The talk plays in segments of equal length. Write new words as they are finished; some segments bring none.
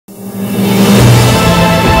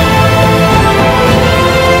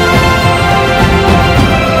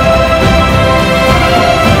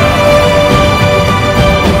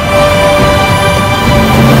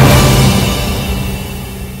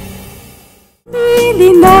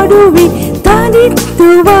கூட்டத்தின் நடுவே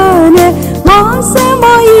தனித்துவான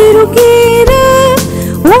வாசமாயிருக்கிற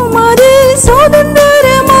உமது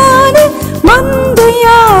சுதந்திரமான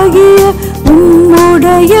மந்தையாகிய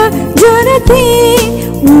உம்முடைய ஜனத்தே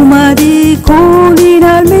உமது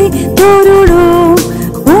கோலினால் மே தொருளோம்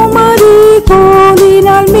உமது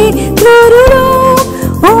கோலினால் மே தொருளோம்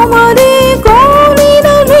உமது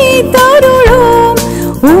கோலினால் மே தருளோம்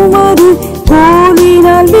உமது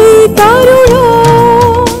கோலினால் மே தருளோம்.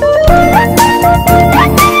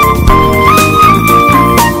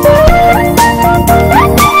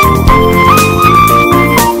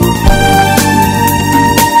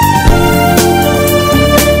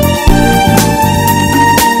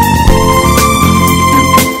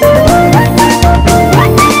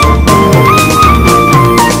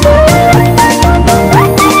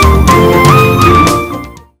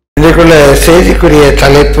 இன்றைக்குள்ள செய்திக்குரிய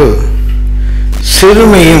தலைப்பு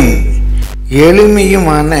சிறுமையும்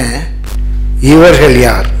எளிமையுமான இவர்கள்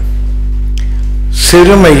யார்?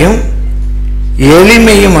 சிறுமையும்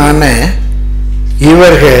எளிமையுமான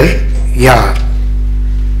இவர்கள் யார்?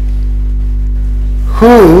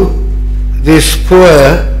 Who this poor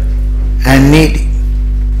and needy?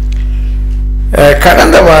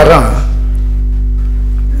 கடந்த வாரம்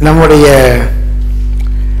நம்முடைய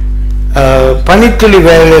பனித்துளி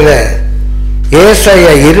வேளையில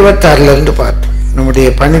ஏசாயா 26 பார்த்தோம். நம்முடைய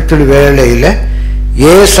பனித்துளி வேளையில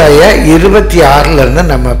ஏசாயா 26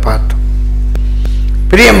 நம்ம பார்த்தோம்.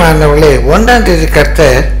 பிரியமானவர்களே, 1ஆம் தேதி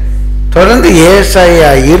கர்த்தர் தொடர்ந்து ஏசாயா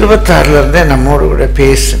 26 நம்மோடு கூட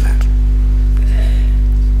பேசினார்.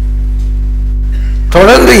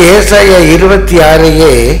 தொடர்ந்து ஏசாயா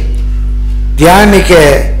 26 தியானிக்க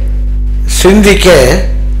சிந்திக்க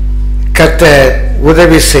கர்த்தர்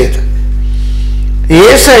உதவி செய்தார்.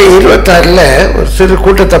 ஏசாயா 26 ஒரு சிறு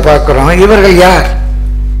கூட்டத்தை பார்க்கிறோம். இவர்கள் யார்?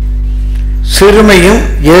 சிறுமையும்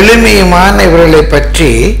எளிமையுமான இவர்களை பற்றி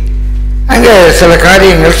அங்க சில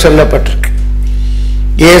காரியங்கள் சொல்லப்பட்டிருக்கு.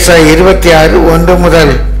 ஏசாயா 26 1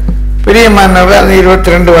 முதல் பிரியமானவர் அந்த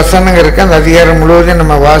 22 வசனங்கள் இருக்கு. அந்த அதிகாரம் முழுவதும்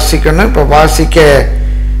நம்ம வாசிக்கணும். இப்ப வாசிக்க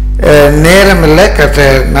நேரம் இல்லை.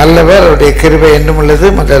 கர்த்தர் நல்லவர், அவருடைய கிருபை என்றும் உள்ளது.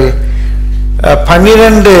 முதல்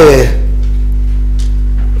 12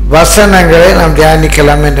 வசனங்களை நாம்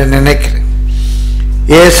தியானிக்கலாம் என்று நினைக்கிறேன்.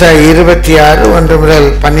 ஏசாயா 26 1 முதல்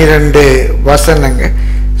 12 வசனங்கள்.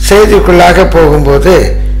 செய்திக்குள்ளாக போகும்போது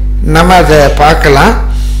நம்ம அதை பார்க்கலாம்.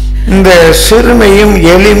 இந்த சிறுமையும்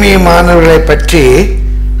எளிமையுமானவர்களை பற்றி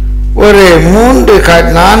ஒரு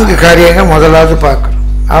 4 காரியங்கள் முதலாவது பார்க்கணும்.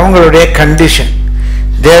 அவங்களுடைய கண்டிஷன்,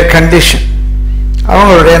 தேர் கண்டிஷன்,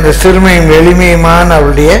 அவங்களுடைய அந்த சிறுமையும் எளிமையுமான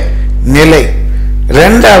அவருடைய நிலை.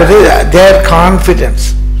 ரெண்டாவது தேர் கான்ஃபிடன்ஸ்,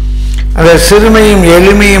 அந்த சிறுமையும்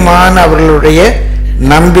எளிமையுமான அவர்களுடைய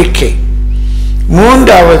நம்பிக்கை.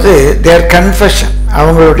 மூன்றாவது தேர் கன்ஃபெஷன்,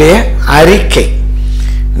 அவங்களுடைய அறிக்கை.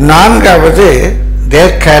 நான்காவது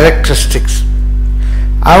தேர் கேரக்டரிஸ்டிக்ஸ்,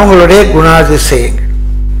 அவங்களுடைய குணாதிசயங்கள்.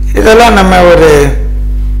 இதெல்லாம் நம்ம ஒரு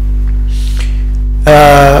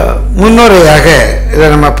முன்னுரையாக இதை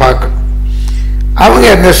நம்ம பார்க்கணும். அவங்க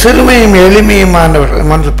இந்த சிறுமையும் எளிமையுமானவர்கள்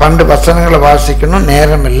 12 வசனங்களை வாசிக்கணும்,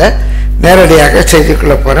 நேரம் இல்லை, நேரடியாக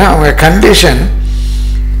செய்திக்குள்ள போறேன். அவங்க கண்டிஷன்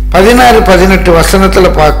 16-18 வசனத்துல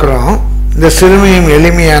பார்க்கிறோம். இந்த சிறுமையும்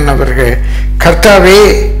எளிமையானவர்கள், கர்த்தாவே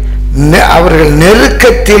அவர்கள்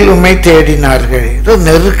நெருக்கத்தில் உம்மை தேடினார்கள். ஏதோ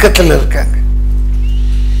நெருக்கத்தில் இருக்காங்க.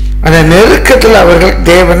 அந்த நெருக்கத்தில் அவர்கள்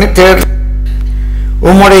தேவனை தேட,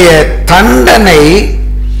 உம்முடைய தண்டனை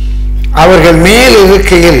அவர்கள் மேல்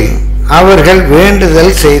இருக்கையில் அவர்கள்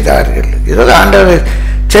வேண்டுதல் செய்தார்கள். இதோட ஆண்டவர்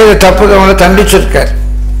செய்த தப்புக்கு அவங்களை தண்டிச்சிருக்கார்.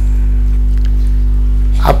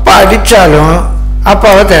 அப்பா அடிச்சாலும்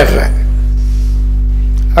அப்பாவை தேடுறாங்க.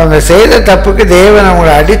 அவங்க செய்த தப்புக்கு தேவன்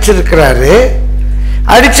அவங்களை அடிச்சிருக்கிறாரு.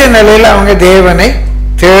 அடிச்ச நிலையில் அவங்க தேவனை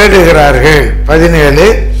தேடுகிறார்கள். 17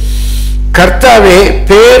 கர்த்தாவே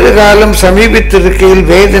பேறுகாலம் சமீபித்திருக்கையில்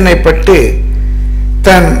வேதனைப்பட்டு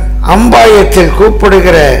தன் அம்பாயத்தில்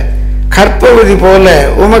கூப்பிடுகிற கற்பவதி போல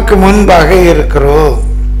உமக்கு முன்பாக இருக்கிறோம்.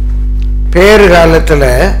 பேறு காலத்துல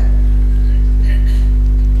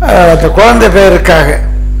அந்த குழந்தை பேருக்காக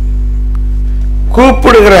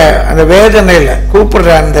கூப்பிடுகிற அந்த வேதனையில கூப்பிடுற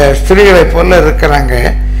அந்த ஸ்திரீகளை போல இருக்கிறாங்க.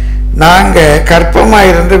 நாங்க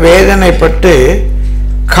கற்பமாயிருந்து வேதனைப்பட்டு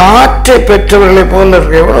காற்றை பெற்றவர்களை போல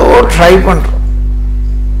இருக்க. எவ்வளவோ ட்ரை பண்றோம்,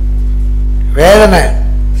 வேதனை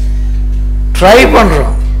ட்ரை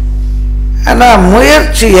பண்றோம், ஆனா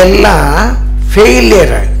முயற்சி எல்லாம்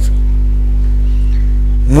ஃபெயிலியர் ஆகுது.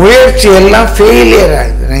 முயற்சி எல்லாம் ஃபெயிலியர்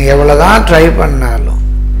ஆகுது. நீங்க எவ்வளவுதான் ட்ரை பண்ணாலும்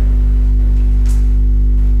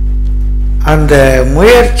அந்த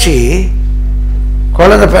முயற்சி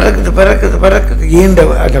குழந்தை பிறக்குது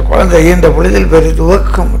அந்த குழந்தை ஈண்ட பொழுதில் பெரிய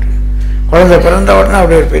துவக்க முடியும். குழந்தை பிறந்த உடனே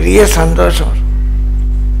அப்படி ஒரு பெரிய சந்தோஷம் வரும்.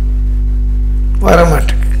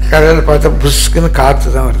 வரமாட்டேங்க. கடையில் பார்த்தா புஷ்க்குன்னு காற்று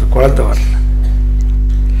தான் வருது, குழந்தை வரல.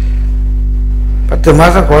 10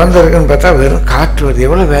 மாதம் குழந்தை இருக்குன்னு பார்த்தா வெறும் காற்று வருது.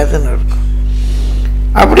 எவ்வளோ வேதனை இருக்கும்.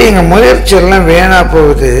 அப்படி எங்கள் முயற்சி எல்லாம் வேணா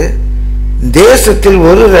போகுது. தேசத்தில்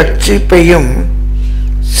ஒரு ரட்சிப்பையும்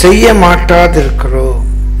செய்ய மாட்டாதிருக்கிறோம்.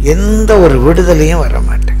 எந்த ஒரு விடுதலையும் வர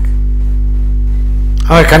மாட்டேங்க.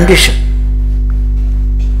 அவன் கண்டிஷன்,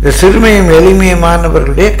 இந்த சிறுமையும்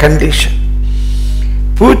எளிமையுமானவர்களுடைய கண்டிஷன்.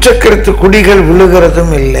 பூச்சக்கரத்து குடிகள்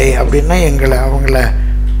விழுகிறதும் இல்லை அப்படின்னா அவங்கள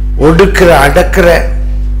ஒடுக்கிற அடக்கிற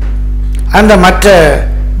அந்த மற்ற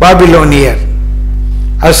பாபிலோனியர்,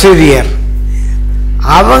 அசிரியர்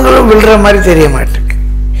அவங்களும் விழுற மாதிரி தெரிய மாட்டேங்க.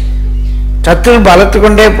 சத்துரு பலத்து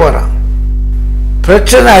கொண்டே போறான்,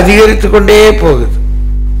 பிரச்சனை அதிகரித்து கொண்டே போகுது.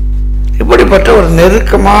 இப்படிப்பட்ட ஒரு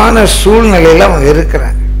நெருக்கமான சூழ்நிலையில் அவங்க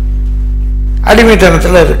இருக்கிறாங்க.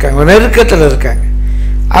 அடிமைத்தனத்தில் இருக்காங்க, நெருக்கத்தில் இருக்காங்க.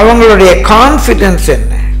 அவங்களுடைய கான்ஃபிடன்ஸ்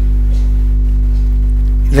என்ன?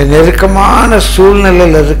 இந்த நெருக்கமான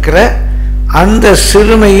சூழ்நிலையில் இருக்கிற அந்த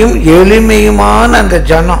சிறுமையும் எளிமையுமான அந்த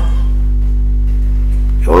ஜனம்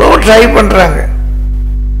எவ்வளோ ட்ரை பண்றாங்க,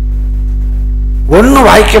 ஒன்றும்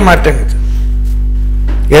வாய்க்க மாட்டேங்குது.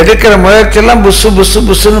 எடுக்கிற முயற்சியெல்லாம் புசு புசு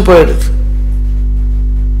புசுன்னு போயிடுது.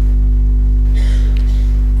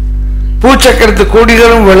 பூச்சக்கரத்து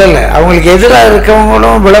கூடிகளும் விழல, அவங்களுக்கு எதிராக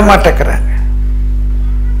இருக்கவங்களும் விழ மாட்டேங்கிறாங்க.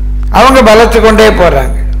 அவங்க பலத்து கொண்டே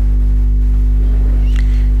போறாங்க.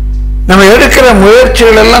 நம்ம எடுக்கிற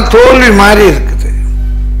முயற்சிகள் எல்லாம் தோல்வி மாறி இருக்குது.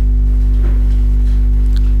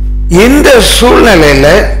 இந்த சூழ்நிலையில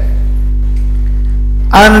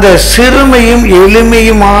அந்த சிறுமையும்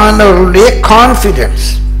எளிமையுமானவர்களுடைய கான்ஃபிடன்ஸ்,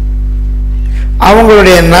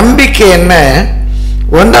 அவங்களுடைய நம்பிக்கை என்ன?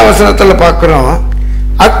 1ஆம் வசனத்தில் பார்க்கிறோம்,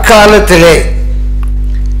 அக்காலத்திலே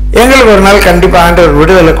எங்களுக்கு ஒரு நாள் கண்டிப்பா ஆண்டவர்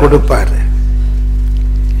விடுதலை கொடுப்பாரு.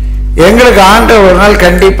 எங்களுக்கு ஆண்டவர் ஒரு நாள்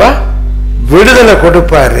கண்டிப்பா விடுதலை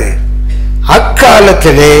கொடுப்பாரு.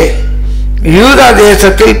 அக்காலத்திலே யூதா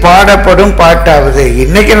தேசத்தில் பாடப்படும் பாட்டாவது.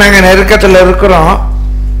 இன்னைக்கு நாங்க நெருக்கத்தில் இருக்கிறோம்,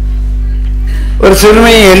 ஒரு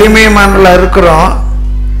சிறுமையும் எளிமையுமானல இருக்கிறோம்.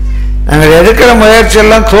 நாங்கள் எடுக்கிற முயற்சி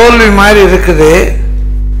எல்லாம் தோல்வி மாதிரி இருக்குது.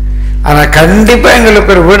 ஆனா கண்டிப்பா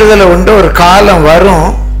எங்களுக்கு ஒரு விடுதலை உண்டு. ஒரு காலம் வரும்,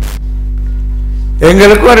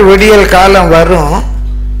 எங்களுக்கு ஒரு விடியல் காலம் வரும்.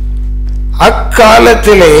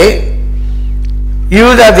 அக்காலத்திலே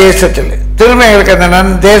யூதா தேசத்தில் திரும்ப எங்களுக்கு அந்த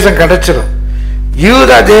தேசம் கிடைச்சிடும்.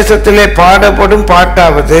 யூதா தேசத்திலே பாடப்படும்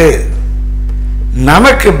பாட்டாவது,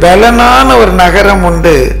 நமக்கு பலனான ஒரு நகரம்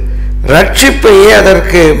உண்டு, ரட்சிப்பையே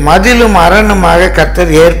அதற்கு மதிலும் அரணுமாக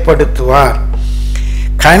கர்த்தர் ஏற்படுத்துவார்.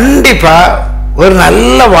 கண்டிப்பா ஒரு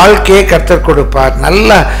நல்ல வாழ்க்கையை கர்த்தர் கொடுப்பார், நல்ல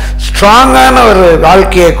ஸ்ட்ராங்கான ஒரு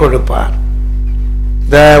வாழ்க்கையை கொடுப்பார்.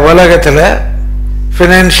 இந்த உலகத்தில்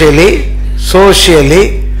ஃபினான்ஷியலி, சோசியலி,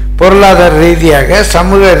 பொருளாதார ரீதியாக,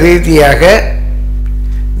 சமூக ரீதியாக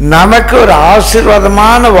நமக்கு ஒரு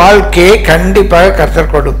ஆசீர்வாதமான வாழ்க்கையை கண்டிப்பாக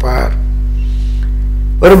கர்த்தர் கொடுப்பார்.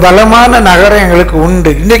 ஒரு பலமான நகரம் எங்களுக்கு உண்டு.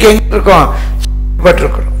 இன்னைக்கு எங்க இருக்கோம்?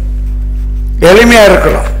 பட்டிருக்கிறோம், எளிமையா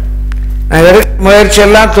இருக்கிறோம். முயற்சி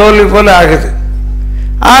எல்லாம் தோல்வி போல ஆகுது.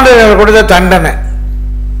 ஆண்டவர் கொடுத்த தண்டனை,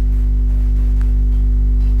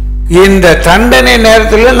 இந்த தண்டனை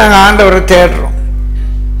நேரத்தில் நாங்கள் ஆண்டவரை தேடுறோம்.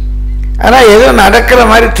 ஆனா எதுவும் நடக்கிற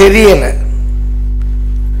மாதிரி தெரியல.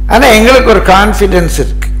 ஆனா எங்களுக்கு ஒரு கான்ஃபிடன்ஸ்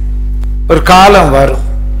இருக்கு, ஒரு காலம் வரும்.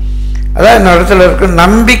 அதான் இந்த இடத்துல இருக்கு,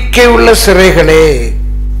 நம்பிக்கை உள்ள சிறைகளே.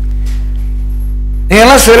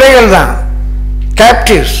 நீங்கெல்லாம் சிறைகள் தான்,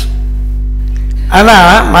 கேப்டிவ்ஸ். ஆனா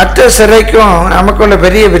மற்ற சிறைக்கும் நமக்குள்ள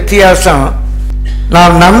பெரிய வித்தியாசம்,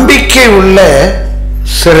 நாம் நம்பிக்கை உள்ள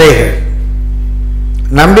சிறைகள்.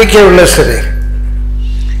 நம்பிக்கை உள்ள சிறைகள்,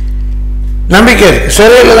 நம்பிக்கை இருக்கு.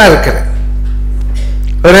 சிறையில் தான் இருக்கிறேன்,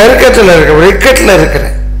 ஒரு நெருக்கத்தில் இருக்க, ஒரு இக்கட்டில்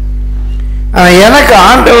இருக்கிறேன். ஆனால் எனக்கு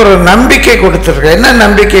ஆண்டவர் ஒரு நம்பிக்கை கொடுத்துருக்க. என்ன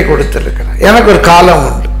நம்பிக்கை கொடுத்துருக்கிறேன்? எனக்கு ஒரு காலம்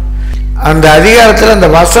உண்டு. அந்த அதிகாரத்தில் அந்த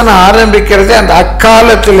வசனம் ஆரம்பிக்கிறதே அந்த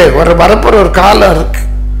அக்காலத்திலே ஒரு வரப்போற ஒரு காலம் இருக்கு.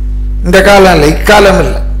 இந்த காலம் இல்லை, இக்காலம்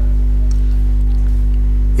இல்லை.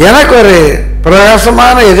 எனக்கு ஒரு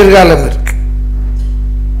பிரகாசமான எதிர்காலம் இருக்கு.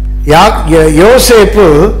 யோசேப்பு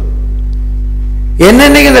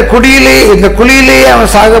என்னன்னைக்கு இந்த குழியிலேயே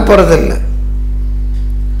அவன் சாக போறதில்லை.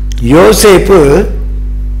 யோசேப்பு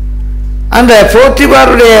அந்த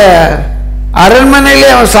போத்திபாருடைய அரண்மனையிலே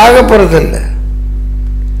அவன் சாக போறதில்லை.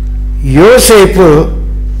 யோசேப்பு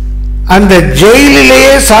அந்த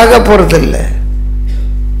ஜெயிலிலேயே சாக போறதில்லை.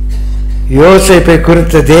 யோசேப்பை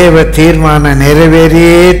குறித்த தேவ தீர்மானம்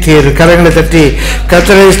நிறைவேறியே தீரும். கரங்களை தட்டி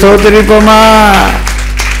கர்த்தரை ஸ்தோத்திரிப்போமா?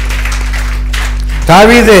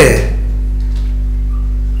 தாவீது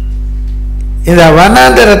இந்த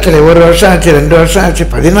வனாந்தரத்தில் 1 வருஷம் ஆச்சு, 2 வருஷம் ஆச்சு,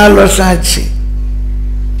 14 வருஷம் ஆச்சு.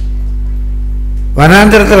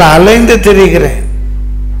 வனாந்தரத்தில் அலைந்து திரிகிறேன்.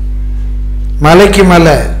 மலைக்கு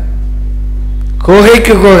மலை,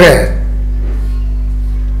 குகைக்கு குகை,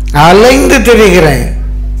 அலைந்து திரிகிறேன்.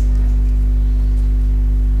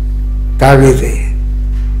 தாவீது,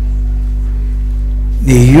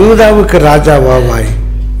 நீ யூதாவுக்கு ராஜாவாவாய்.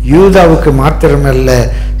 யூதாவுக்கு மாத்திரமல்ல,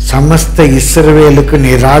 சமஸ்த இஸ்ரவேலுக்கு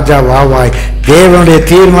நீ ராஜாவாவாய். தேவனுடைய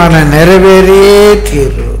தீர்மானம் நிறைவேறியே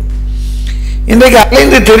தீரும். இன்றைக்கு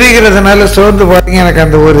அலைந்து தெரிகிறதுனால சோர்ந்து போறீங்க. எனக்கு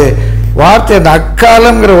அந்த ஒரு வார்த்தை, அந்த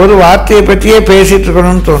அக்காலம்ங்கிற ஒரு வார்த்தையை பற்றியே பேசிட்டு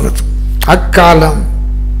இருக்கணும்னு தோணுது. அக்காலம்.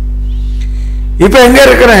 இப்ப எங்க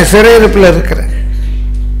இருக்கிறேன்? சிறையிருப்பில் இருக்கிறேன்.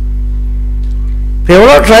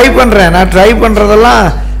 எவ்வளோ ட்ரை பண்றேன். நான் ட்ரை பண்றதெல்லாம்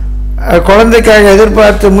குழந்தைக்காக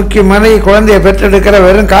எதிர்பார்த்து முக்கிய மனைவி குழந்தைய பெற்றெடுக்கிற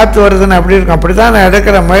வெறும் காத்து வருதுன்னு அப்படி இருக்கும். அப்படிதான் நான்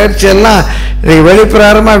எடுக்கிற முயற்சி எல்லாம்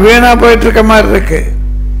வெளிப்பிராரமா வீணா போயிட்டு இருக்க மாதிரி இருக்கு.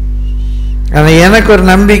 ஆனால் எனக்கு ஒரு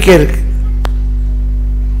நம்பிக்கை இருக்கு.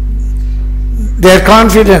 தேர்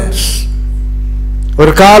கான்ஃபிடன்ஸ்.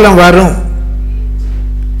 ஒரு காலம் வரும்,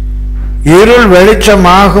 இருள்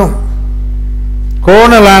வெளிச்சமாகும்,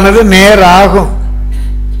 கோணலானது நேராகும்,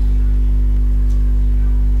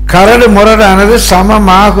 கரடு முரடானது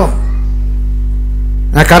சமமாகும்.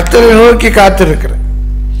 நான் கர்த்தரை நோக்கி காத்திருக்கிறேன்.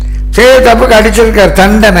 செய்த தப்புக்கு அடிச்சிருக்கார்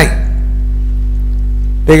தண்டனை.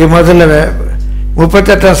 முதல்ல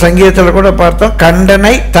 38ஆம் சங்கீதத்தில் கூட பார்த்தோம்,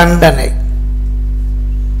 கண்டனை தண்டனை.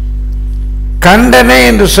 கண்டனை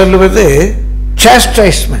என்று சொல்லுவது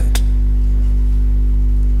சாஸ்டைஸ்மெண்ட்,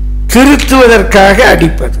 திருத்துவதற்காக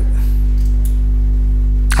அடிப்பது.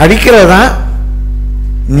 அடிக்கிறதா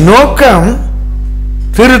நோக்கம்,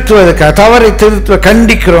 திருத்துவதற்காக, தவறை திருத்துவ.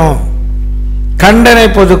 கண்டிக்கிறோம். கண்டனை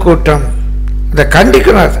பொதுக்கூட்டம், இதை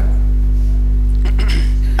கண்டிக்கணும்.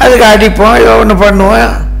 அதுக்கு அடிப்போம், ஏதோ ஒன்று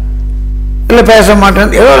பண்ணுவோம், இல்லை பேச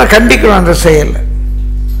மாட்டோம், ஏதோ ஒன்று கண்டிக்கிறோம் அந்த செயல்.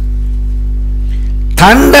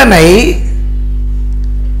 தண்டனை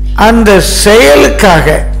அந்த செயலுக்காக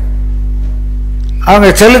அவங்க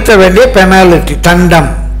செலுத்த வேண்டிய பெனாலிட்டி, தண்டம்.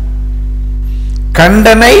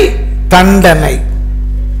 கண்டனை தண்டனை.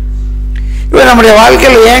 இப்போ நம்முடைய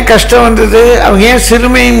வாழ்க்கையில் ஏன் கஷ்டம் வந்தது? அவங்க ஏன்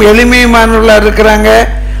சிறுமையும் எளிமையுமானவர்களா இருக்கிறாங்க?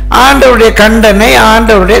 ஆண்டவருடைய கண்டனை,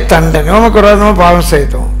 ஆண்டவருடைய தண்டனை. உமக்கு விரோதமாக பாவம்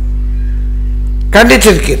செய்தோம்,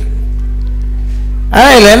 கண்டிச்சிருக்கீர்.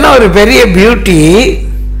 ஆனால் இதில் என்ன ஒரு பெரிய பியூட்டி,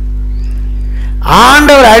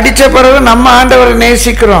 ஆண்டவர் அடித்த பிறகு நம்ம ஆண்டவரை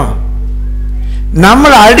நேசிக்கிறோம்.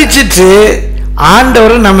 நம்மளை அடிச்சிட்டு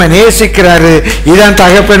ஆண்டவர் நம்ம நேசிக்கிறாரு. இதான்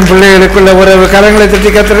தகப்பன் பிள்ளைகளுக்குள்ள உறவு. கரங்களை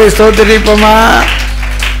தட்டி கர்த்தரை ஸ்தோத்திரிப்போமா?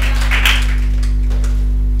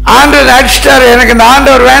 ஆண்டவர் அடிச்சிட்டாரு, எனக்கு இந்த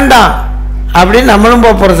ஆண்டவர் வேண்டாம் அப்படின்னு நம்மளும்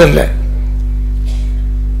போறது இல்லை.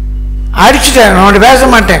 அடிச்சுட்டேன், நான் உன்கிட்ட பேச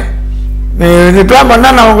மாட்டேன், இப்பெல்லாம் பண்ணா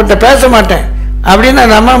நான் உங்ககிட்ட பேச மாட்டேன் அப்படின்னு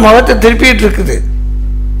நம்ம முகத்தை திருப்பிட்டு இருக்குது.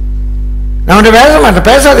 நான் உன்கிட்ட பேச மாட்டேன்,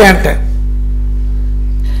 பேசாத என்கிட்ட.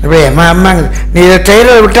 அப்படியே அம்மா நீ இதை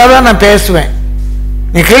செய்யறத விட்டாதான் நான் பேசுவேன்,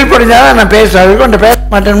 நீ கீழ்ப்படிஞ்சாதான் நான் பேசுவேன், அதுக்கு உன்கிட்ட பேச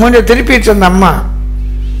மாட்டேன் மூஞ்ச திருப்பிடுச்சு அந்த அம்மா.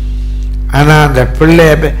 ஆனா அந்த பிள்ளை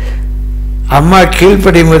அம்மா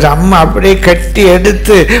கீழ்ப்படியும் போது அம்மா அப்படியே கட்டி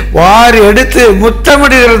எடுத்து வாரி எடுத்து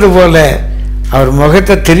முத்தமிடுகிறது போல அவர்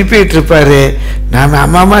முகத்தை திருப்பிட்டு இருப்பாரு. நாம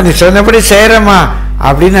அம்மாமா நீ சொன்னபடி செய்யறேம்மா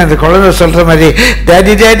அப்படின்னு அந்த குழந்தை சொல்ற மாதிரி,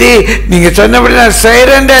 டேடி டேடி நீங்க சொன்னபடி நான்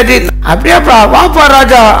செய்யறேன் டேடி, அப்படியாப்பா வாப்பா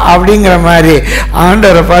ராஜா அப்படிங்கிற மாதிரி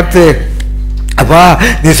ஆண்டவரை பார்த்து, அப்பா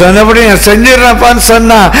நீ சொன்னபடி நான் செஞ்சிடறப்பான்னு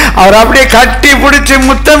சொன்னா அவர் அப்படியே கட்டி பிடிச்சி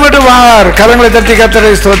முத்தமிடுவார். கரங்களை தட்டி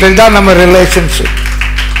கர்த்தரை ஸ்தோத்திரம். தான் நம்ம ரிலேஷன்ஷிப்.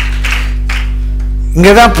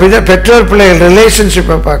 இங்கதான் பெற்றோர் பிள்ளைகள்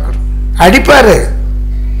ரிலேஷன்ஷிப்பை பார்க்கிறோம். அடிப்பாரு,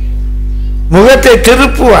 முகத்தை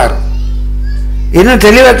திருப்புவார், இன்னும்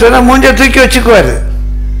தெளிவா சொன்னா மூஞ்ச தூக்கி வச்சுக்குவாரு,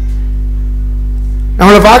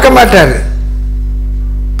 நம்மளை பார்க்க மாட்டாரு.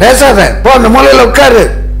 பேசாத, போ அந்த மூலையில உட்காரு,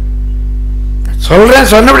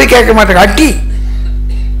 சொல்றேன் சொன்னபடி கேட்க மாட்டாங்க, அட்டி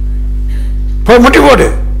போ முட்டி போடு.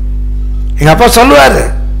 எங்க அப்பா சொல்லுவாரு,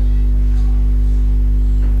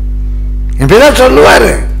 இப்படிதான்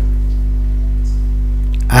சொல்லுவாரு.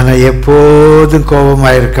 ஆனா எப்போதும்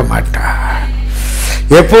கோபமாக இருக்க மாட்டா,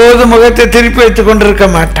 எப்போதும் முகத்தை திருப்பி வைத்துக் கொண்டிருக்க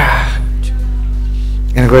மாட்டா.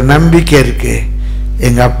 எனக்கு ஒரு நம்பிக்கை இருக்கு,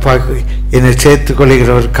 எங்க அப்பாவுக்கு என்னை சேர்த்துக்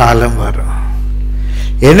கொள்ளுகிற ஒரு காலம் வரும்.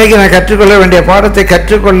 என்னைக்கு நான் கற்றுக்கொள்ள வேண்டிய பாடத்தை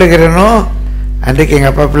கற்றுக்கொள்ளுகிறேனோ அன்றைக்கு எங்க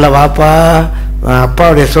அப்பா பிள்ளை வாப்பா,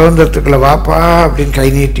 அப்பாவுடைய சுதந்திரத்துக்குள்ள வாப்பா அப்படின்னு கை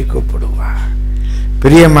நீட்டி கூப்பிடுவா.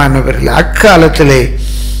 பிரியமானவர்கள், அக்காலத்திலே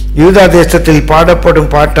யூதா தேசத்தில்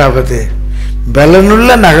பாடப்படும் பாட்டாவது, பலனுள்ள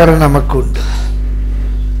நகரம் நமக்கு உண்டு,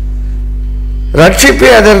 ரட்சிப்பே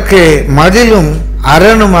அதற்கு மதிலும்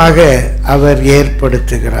அரணுமாக அவர்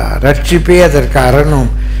ஏற்படுத்துகிறார். ரட்சிப்பை அதற்கு அரணும்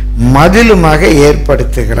மதிலுமாக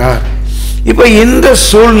ஏற்படுத்துகிறார். இப்போ இந்த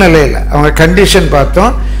சூழ்நிலையில் அவங்க கண்டிஷன்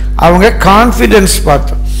பார்த்தோம், அவங்க கான்ஃபிடன்ஸ்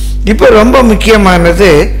பார்த்தோம். இப்போ ரொம்ப முக்கியமானது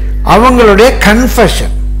அவங்களுடைய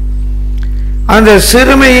கன்ஃபஷன். அந்த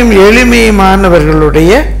சிறுமையும்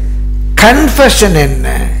எளிமையுமானவர்களுடைய கன்ஃபஷன்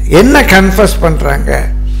என்ன கன்ஃபஸ் பண்றாங்க,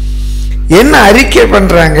 என்ன அறிக்கை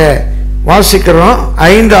பண்றாங்க? வாசிக்கிறோம்,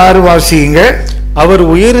 5-6 வாசிங்க. அவர்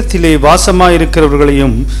உயரத்திலே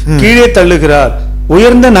வாசமாயிருக்கிறவர்களையும் கீழே தள்ளுகிறார்,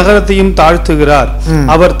 உயர்ந்த நகரத்தையும் தாழ்த்துகிறார்.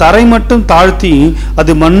 அவர் தரை மட்டும் தாழ்த்தி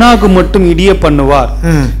அது மண்ணாகு மட்டும் இடிய பண்ணுவார்.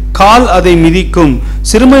 கால் அதை மிதிக்கும்.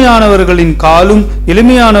 சிறுமையானவர்களின் காலும்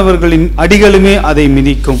எளிமையானவர்களின் அடிகளுமே அதை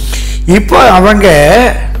மிதிக்கும். இப்போ அவங்க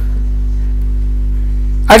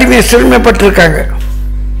அடிமை சிறுமைப்பட்டிருக்காங்க.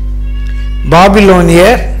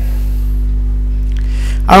 பாபிலோனியர்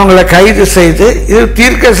அவங்கள கைது செய்து, இது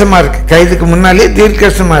தீர்க்கசமா இருக்கு, கைதுக்கு முன்னாலே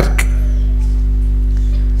தீர்க்கசமா இருக்கு.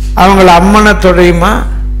 அவங்கள அம்மனத்தொடையுமா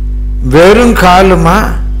வெறும் காலுமா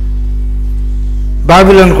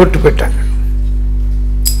பாபிலோன் கூட்டு போயிட்டாங்க.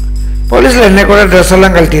 போலீஸ்ல என்ன கூட ட்ரெஸ்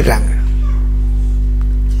எல்லாம் கழட்டிட்டாங்க.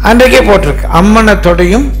 அன்றைக்கே போட்டிருக்கு,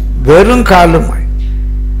 அம்மனத்தொடையும் வெறும் காலுமா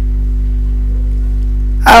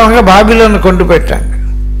அவங்க பாபிலோன் கொண்டு போயிட்டாங்க.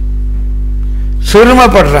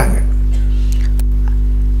 சிறுமைப்படுறாங்க.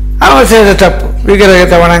 அவங்க செய்த தப்பு,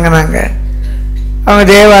 விக்கிரகத்தை வணங்கினாங்க. அவங்க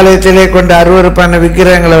தேவாலயத்திலே கொண்டு அருவருப்பான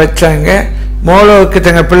விக்கிரகங்களை வச்சாங்க. மோலோவுக்கு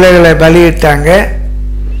தங்க பிள்ளைகளை பலியிட்டாங்க.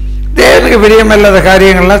 தேவனுக்கு பிரியமில்லாத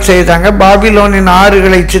காரியங்கள்லாம் செய்தாங்க. பாபிலோனின்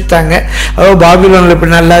ஆறுகளை இச்சித்தாங்க. பாபிலோன்ல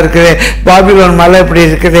இப்படி நல்லா இருக்குது, பாபிலோன் மலை இப்படி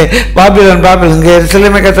இருக்குது, பாபிலோன் இங்கே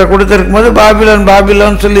எருசலேமை கர்த்தர் கொடுத்துருக்கும் போது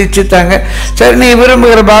பாபிலோன் சொல்லி இச்சித்தாங்க. சரி, நீ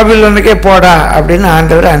விரும்புகிற பாபிலோனுக்கே போடா அப்படின்னு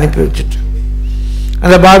ஆண்டவர் அனுப்பி வச்சுட்டு,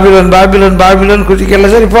 அந்த பாபிலோன் குதிக்கல,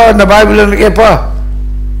 சரி போ அந்த பாபிலோனுக்கே போ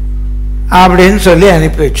அப்படின்னு சொல்லி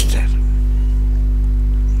அனுப்பி வச்சுட்டார்.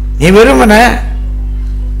 நீ விரும்பினது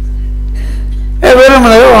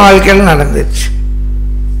வாழ்க்கையில் நடந்துச்சு,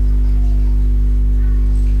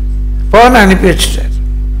 போன அனுப்பி வச்சுட்டார்.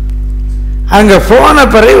 அங்க போன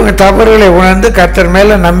பிறகு இவங்க தவறுகளை உணர்ந்து கர்த்தர்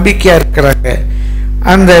மேல நம்பிக்கையா இருக்கிறாங்க.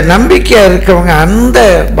 அந்த நம்பிக்கையா இருக்கவங்க அந்த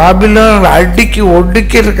பாபிலோன் அடிக்கி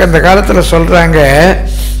ஒடுக்கி இருக்க அந்த காலத்துல சொல்றாங்க,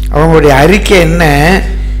 அவங்களுடைய அறிக்கை என்ன?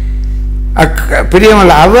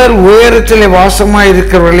 பிரியமல்ல, அவர் உயரத்திலே வாசமா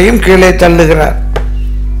இருக்கிறவர்களையும் கீழே தள்ளுகிறார்.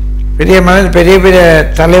 பிரியமல்ல, பெரிய பெரிய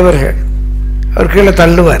தலைவர்கள் அவர் கீழே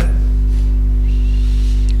தள்ளுவார்.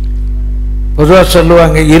 பொதுவாக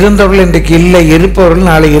சொல்லுவாங்க, இருந்தவர்கள் இன்றைக்கு இல்லை, இருப்பவர்கள்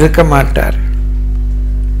நாளை இருக்க மாட்டார்.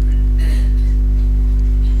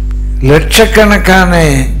 லட்சக்கணக்கான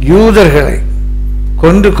யூதர்களை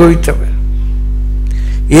கொண்டு குவித்தவர்,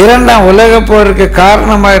 2ஆம் உலக போருக்கு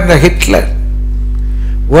காரணமாக இருந்த ஹிட்லர்,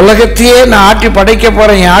 உலகத்தையே நான் ஆட்சி படைக்க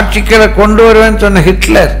போறேன், என் ஆட்சிகளை கொண்டு வருவேன்னு சொன்ன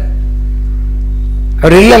ஹிட்லர்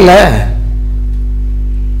அவர் இல்லைல்ல,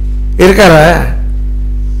 இருக்காரா?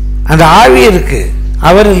 அந்த ஆவி இருக்கு,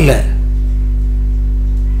 அவர் இல்லை.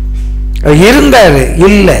 இருந்தாரு,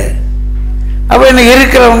 இல்லை. அப்ப இன்னைக்கு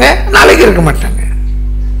இருக்கிறவங்க நாளைக்கு இருக்க மாட்டாங்க.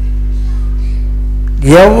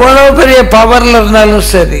 எவ்வளவு பெரிய பவர்ல இருந்தாலும்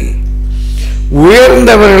சரி,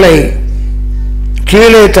 உயர்ந்தவர்களை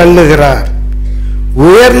கீழே தள்ளுகிறார்,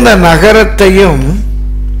 உயர்ந்த நகரத்தையும்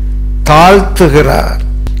தாழ்த்துகிறார்.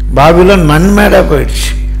 பாபிலோன் மண்மேடா போயிடுச்சு.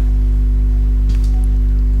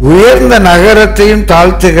 உயர்ந்த நகரத்தையும்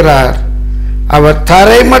தாழ்த்துகிறார். அவர்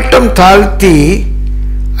தரை மட்டும் தாழ்த்தி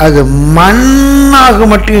அது மண்ணாக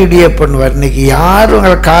மட்டும் இடிய பண்ணுவார். இன்னைக்கு யாரும்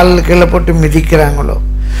உங்களை காலில் கீழே போட்டு மிதிக்கிறாங்களோ,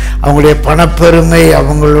 அவங்களுடைய பணப்பெருமை,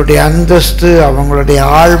 அவங்களுடைய அந்தஸ்து, அவங்களுடைய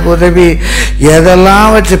ஆள் உதவி,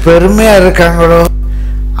 எதெல்லாம் வச்சு பெருமையா இருக்காங்களோ,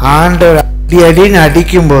 ஆண்டவர் அடி அடின்னு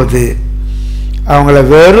அடிக்கும்போது அவங்கள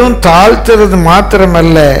வெறும் தாழ்த்துறது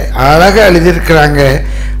மாத்திரமல்ல, அழகா எழுதியிருக்கிறாங்க,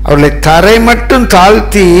 அவர்களை தரை மட்டும்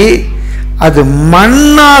தாழ்த்தி அது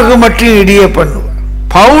மண்ணாக மட்டும் இடிய பண்ணுவார்,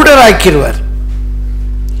 பவுடர் ஆக்கிடுவார்.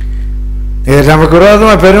 நமக்கு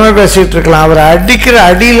விரோதமா பெருமை பேசிட்டு இருக்கலாம், அவர் அடிக்கிற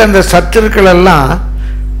அடியில் அந்த சத்துருக்கள் எல்லாம்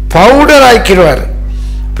பவுடர் ஆக்கிடுவார்.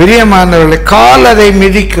 பிரியமானவர்களை, கால் அதை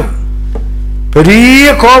மிதிக்கும். பெரிய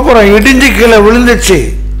கோபுரம் இடிஞ்சு கீழே விழுந்துச்சு,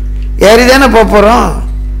 ஏறிதானே போறோம்,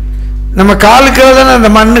 நம்ம காலுக்கீழே தானே அந்த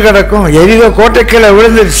மண்ணு கிடக்கும். எரிகோ கோட்டை கீழே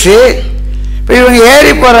விழுந்துருச்சு. இப்போ இவங்க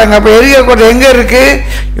ஏறி போறாங்க. அப்ப எரிகோ கோட்டை எங்க இருக்கு?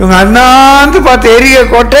 இவங்க அண்ணாந்து பார்த்து எரிகோ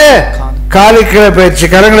கோட்டை காலு கீழே போயிடுச்சு.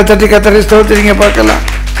 கரங்களை தட்டி கத்தரி ஸ்தோத்திரிங்க பார்க்கலாம்.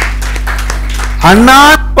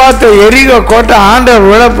 அண்ணாந்து பார்த்த எரிகோ கோட்டை ஆண்டவர்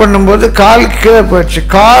விழ பண்ணும்போது கால் கீழே போயிடுச்சு.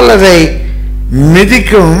 கால் அதை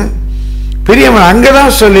மிதிக்கும். பிரியமன்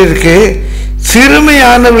அங்கதான் சொல்லியிருக்கு,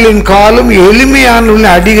 சிறுமையானவர்களின் காலும்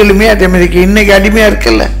எளிமையானவர்களின் அடிகளுமே அதே மிதிக்கும். இன்னைக்கு அடிமையா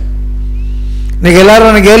இருக்குல்ல, இன்னைக்கு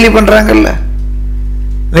எல்லாரும் கேலி பண்றாங்கல்ல,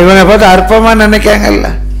 இவனை பார்த்து அற்பமா நினைக்காங்கல்ல,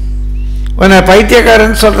 உன்னை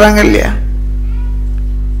பைத்தியக்காரன் சொல்றாங்க இல்லையா?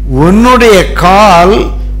 உன்னுடைய கால்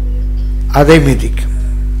அதை மிதிக்கும்.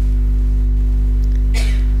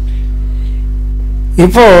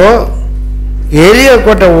 இப்போ எரியோ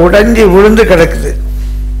கோட்டை உடைஞ்சி விழுந்து கிடக்குது.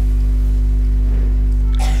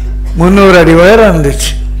 300 அடி உயரம்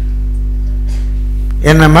இருந்துச்சு.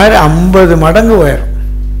 என்ன மாதிரி 50 மடங்கு உயரம்,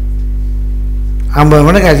 50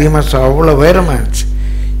 மடங்கு அதிகமாக, அவ்வளோ உயரமாக இருந்துச்சு.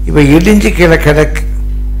 இப்போ இடிஞ்சு கீழே கிடக்கு.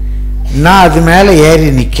 நான் அது மேலே ஏறி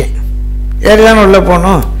நிற்கேன். ஏறி தானே உள்ளே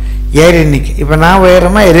போகணும், ஏறி நிற்க. இப்போ நான்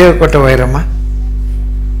உயரமா எரியோ கோட்டை உயரமா?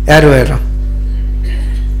 யார் உயரம்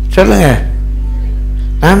சொல்லுங்க?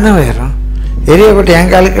 நான் தான் உயரம். எரியோ கோட்டை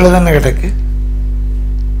என் காலுக்குள்ள தானே கிடக்கு.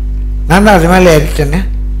 நான் தான் அது மேலே ஏறிட்டேனே.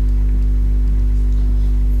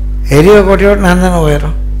 எரியோ கோட்டையோடு நான் தானே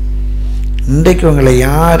உயரம். இன்றைக்கு உங்களை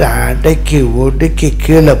யார் அடக்கி ஒடுக்கி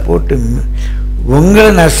கீழே போட்டு உங்களை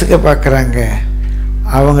நசுக்க பார்க்குறாங்க,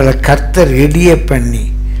 அவங்கள கர்த்தர் இடிய பண்ணி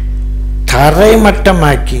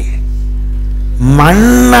தரைமட்டமாக்கி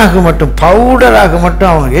மண்ணாக மட்டும், பவுடராக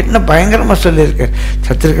மட்டும், அவங்க என்ன பயங்கரமாக சொல்லியிருக்க,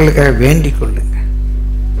 சத்துருக்களுக்காக வேண்டிக் கொள்ளுங்க.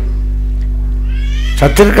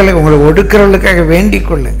 சத்துருக்களை உங்களை ஒடுக்கிறவர்களுக்காக வேண்டிக்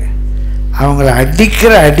கொள்ளுங்க. அவங்கள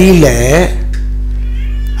அடிக்கிற அடியில்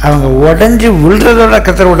அவங்க உடஞ்சி விழுறதோட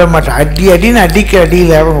கத்தர் விட மாட்டார். அடி அடின்னு அடிக்க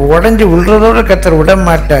அடியில் அவங்க உடஞ்சி விழுறதோட கத்தர் விட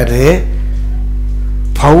மாட்டார்,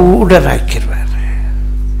 பவுடர் ஆக்கிடுவார்.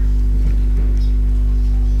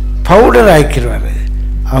 பவுடர் ஆக்கிடுவார்.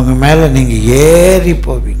 அவங்க மேலே நீங்கள் ஏறி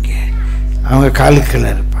போவீங்க, அவங்க காலுக்குள்ள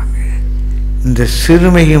இருப்பாங்க. இந்த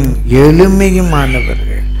சிறுமையும்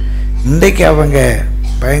எளிமையுமானவர்கள் இன்றைக்கு அவங்க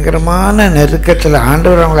பயங்கரமான நெருக்கத்தில்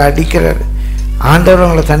ஆண்டவர் அவங்களை அடிக்கிறார், ஆண்டவர்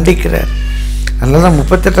அவங்களை தண்டிக்கிறார். அதனால தான்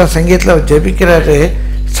 38ஆம் சங்கீதத்தில் அவர் ஜெபிக்கிறாரு,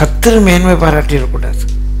 சத்துரு மேன்மை பாராட்டிடக்கூடாது.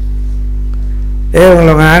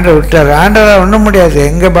 உங்களை ஆண்டவர் விட்டார், ஆண்டவராக ஒன்றும் முடியாது,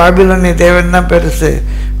 எங்கள் பாபிலோனிய தேவன் தான் பெருசு.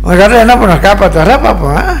 உங்கள் கடவுள் என்ன பண்ணுவோம், காப்பாற்றுவாரா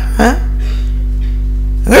பார்ப்போம்.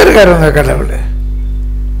 எங்கே இருக்காரு உங்கள் கடவுள்?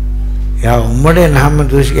 உம்முடைய நாமம்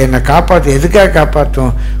தூசிக்க, என்னை காப்பாற்று, எதுக்காக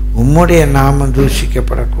காப்பாற்றும்? உம்முடைய நாமம்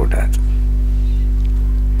தூஷிக்கப்படக்கூடாது.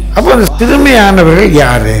 அப்போ அந்த சிறுமியானவர்கள்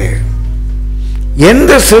யாரு?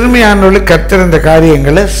 எந்த சிறுமியானவர்களுக்கு கர்த்தர் இந்த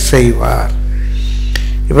காரியங்களை செய்வார்?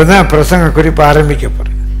 இப்பதான் பிரசங்க குறிப்பு ஆரம்பிக்க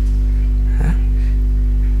போறேன்.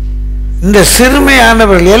 இந்த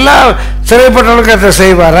சிறுமியானவர்கள் எல்லா சிறைப்பட்டவர்களுக்கு கர்த்தர்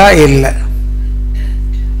செய்வாரா? இல்லை.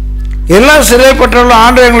 எல்லா சிறைப்பட்டவர்களும்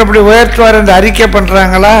ஆண்டவர் எங்களை இப்படி உயர்த்துவார் என்று அறிக்கை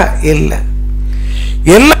பண்றாங்களா? இல்லை.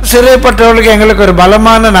 எல்லா சிறைப்பட்டவர்களுக்கு எங்களுக்கு ஒரு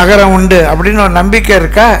பலமான நகரம் உண்டு அப்படின்னு ஒரு நம்பிக்கை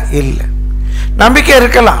இருக்கா? இல்லை. நம்பிக்கை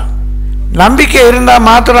இருக்கலாம், நம்பிக்கை இருந்தால்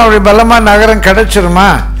மாத்திரம் அவருடைய பலமான நகரம் கிடைச்சிருமா?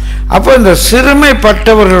 அப்போ இந்த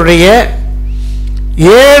சிறுமைப்பட்டவர்களுடைய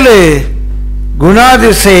 7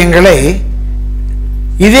 குணாதிசயங்களை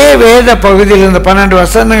இதே வேத பகுதியில் இந்த 12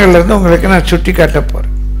 வசனங்கள்ல இருந்து உங்களுக்கு நான் சுட்டி காட்ட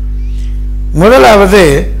போறேன். முதலாவது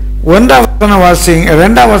 1ஆம் வசனம் வாசிங்க,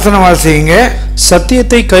 2ஆம் வசனம் வாசிங்க.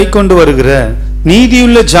 சத்தியத்தை கை கொண்டு வருகிற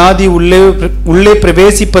நீதியுள்ள ஜாதி உள்ளே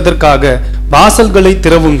பிரவேசிப்பதற்காக வாசல்களை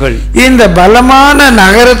திறவுங்கள். இந்த பலமான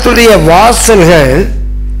நகரத்துடைய வாசல்கள்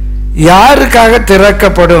யாருக்காக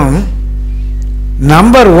திறக்கப்படும்?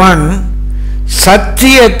 நம்பர் 1,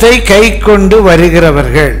 சத்தியத்தை கை கொண்டு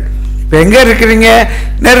வருகிறவர்கள். இப்ப எங்க இருக்கிறீங்க?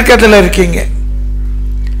 நெருக்கத்தில் இருக்கீங்க.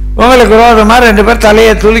 உங்களுக்கு விரோதமா 2 பேர்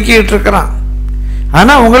தலையை துலுக்கிட்டு இருக்கிறான்.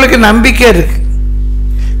 ஆனா உங்களுக்கு நம்பிக்கை இருக்கு,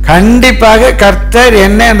 கண்டிப்பாக கர்த்தர்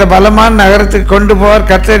என்னை அந்த பலமான நகரத்துக்கு கொண்டு போவார்,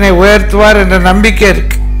 கர்த்தர் என்னை உயர்த்துவார் என்ற நம்பிக்கை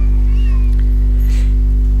இருக்கு.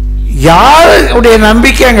 யாருடைய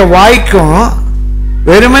நம்பிக்கை அங்க வாய்க்கும்?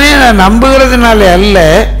 வெறுமனே நான் நம்புகிறதுனால அல்ல.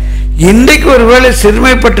 இன்றைக்கு ஒருவேளை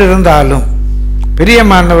சிறுமைப்பட்டு இருந்தாலும்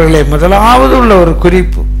பிரியமானவர்களே, முதலாவது உள்ள ஒரு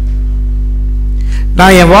குறிப்பு,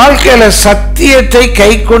 நான் என் வாழ்க்கையில சத்தியத்தை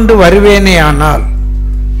கை கொண்டு வருவேனே ஆனால்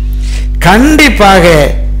கண்டிப்பாக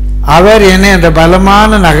அவர் என்னை அந்த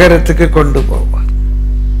பலமான நகரத்துக்கு கொண்டு போவார்.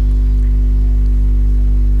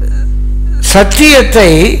 சத்தியத்தை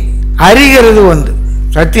அறிகிறது ஒன்று,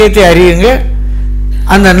 சத்தியத்தை அறியுங்க,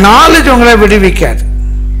 அந்த நாலேஜ் உங்களை விடுவிக்காது.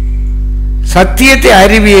 சத்தியத்தை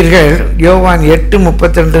அறிவீர்கள். யோவான்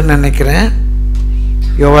 8:32 நினைக்கிறேன்,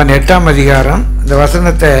 யோவான் 8ஆம் அதிகாரம். இந்த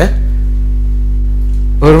வசனத்தை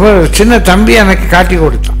ஒரு சின்ன தம்பி எனக்கு காட்டி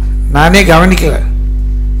கொடுத்தான், நானே கவனிக்கல,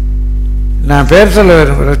 நான் பேர் சொல்ல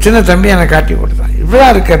விரும்புகிற சின்ன தம்பி எனக்கு காட்டி கொடுத்தான்.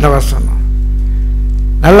 இப்படிதான் இருக்கு அந்த வசனம்.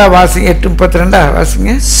 நல்லா வாசிங்க, 8:32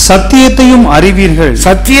 வாசிங்க. சத்தியத்தையும் அறிவீர்கள்,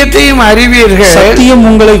 சத்தியத்தையும் அறிவீர்கள், சத்தியம்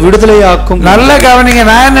உங்களை விடுதலையாக்கும். நல்லா கவனிங்க,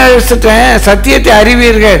 நான் என்ன யோசிச்சிட்டேன், சத்தியத்தை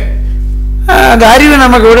அறிவீர்கள், அந்த அறிவு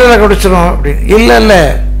நமக்கு விடுதலை கொடுச்சிடும் அப்படின்னு. இல்ல இல்ல,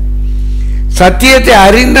 சத்தியத்தை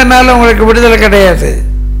அறிந்தனால உங்களுக்கு விடுதலை கிடையாது.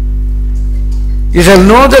 You shall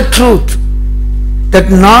know the truth That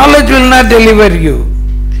knowledge will not deliver you.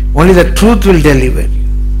 Only the truth will deliver you.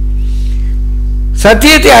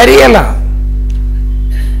 சத்தியத்தை அறியலாம்.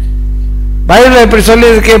 பைபிள் எப்படி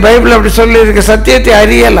சொல்லியிருக்கு, பைபிள் அப்படி சொல்லியிருக்கு, சத்தியத்தை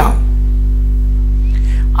அறியலாம்.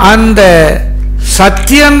 அந்த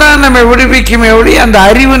சத்தியம்தான் நம்மை விடுவிக்குமே ஒழிய அந்த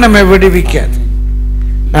அறிவு நம்மை விடுவிக்காது.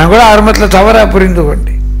 நான் கூட ஆரம்பத்தில் தவறா புரிந்து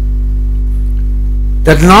கொண்டேன்.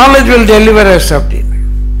 That knowledge will deliver us அப்படின்னு.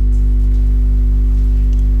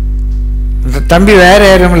 தம்பி வேற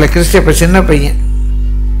யாரும் இல்லை, கிறிஸ்டி அப்ப சின்ன பையன்,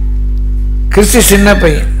 கிறிஸ்டி சின்ன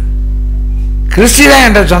பையன். கிறிஸ்டி தான்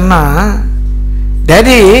என்கிட்ட சொன்னா,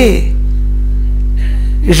 daddy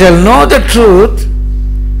you shall know the truth,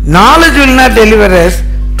 knowledge will not deliver us,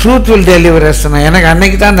 truth will deliver us. எனக்கு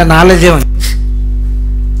அன்னைக்கு தான் அந்த நாலேஜே வந்துச்சு.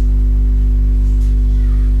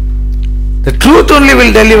 The truth only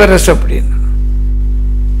will deliver us அப்படின்னு.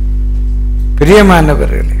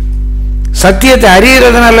 பிரியமானவர்களே, சத்தியத்தை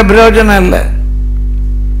அறியறதுனால பிரயோஜனம் இல்லை.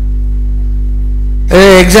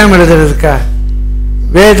 எக்ஸாம் எழுதுறதுக்கா,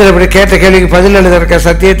 வேதத்தில் இப்படி கேட்ட கேள்விக்கு பதில் எழுதுறதுக்கா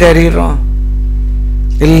சத்தியத்தை அறிகிறோம்?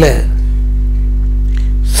 இல்லை.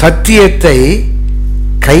 சத்தியத்தை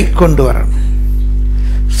கை கொண்டு வரணும்,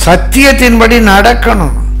 சத்தியத்தின்படி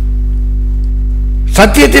நடக்கணும்,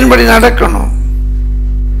 சத்தியத்தின்படி நடக்கணும்.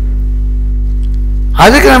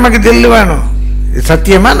 அதுக்கு நமக்கு தில்லு வேணும்.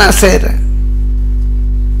 சத்தியமா நான் செய்றேன்.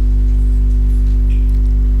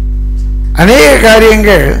 அநேக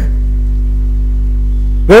காரியங்கள்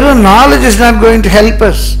வெறும் knowledge is not going to help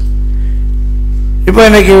us. இப்போ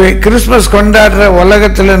இன்னைக்கு கிறிஸ்துமஸ் கொண்டாடுற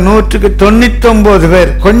உலகத்தில் 199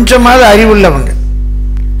 பேர் கொஞ்சமாவது அறிவுள்ளவங்க,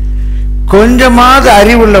 கொஞ்சமாவது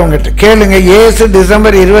அறிவுள்ளவங்கிட்ட கேளுங்க, இயேசு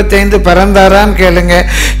டிசம்பர் 25 பிறந்தாரான்னு கேளுங்க,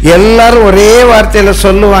 எல்லாரும் ஒரே வார்த்தையில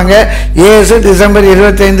சொல்லுவாங்க, இயேசு டிசம்பர்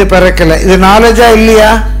 25 பிறக்கல. இது நாலேஜா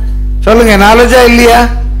இல்லையா? சொல்லுங்க, நாலேஜா இல்லையா?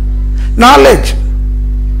 நாலேஜ்.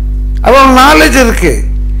 அப்போ நாலேஜ் இருக்கு.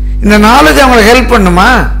 இந்த நாலேஜ் அவங்களுக்கு ஹெல்ப் பண்ணுமா?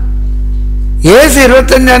 இயேசு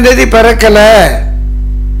 25ஆம் தேதி பிறக்கல,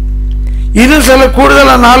 இன்னும் சில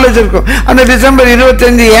கூடுதலா நாலேஜ் இருக்கும். அந்த டிசம்பர்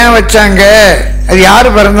 25 ஏன் வச்சாங்க, அது யாரு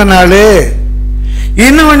பிறந்த நாள்,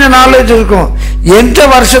 இன்னும் கொஞ்சம் நாலேஜ் இருக்கும். எந்த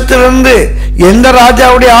வருஷத்திலிருந்து, எந்த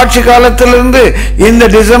ராஜாவுடைய ஆட்சி காலத்திலிருந்து இந்த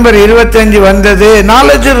டிசம்பர் 25 வந்தது,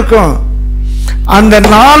 நாலேஜ் இருக்கும். அந்த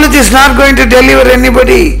knowledge is not going to deliver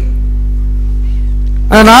anybody.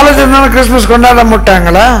 அந்த நாலேஜ் இருந்தாலும் கிறிஸ்துமஸ் கொண்டாட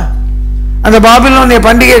மாட்டாங்களா? அந்த பாபிலோனிய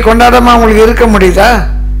பண்டிகை கொண்டாடாம அவங்களுக்கு இருக்க முடியுதா?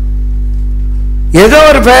 ஏதோ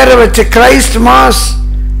ஒரு பெயரை வச்சு கிரைஸ்ட் மாஸ்.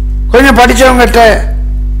 கொஞ்சம் படிச்சவங்கிட்ட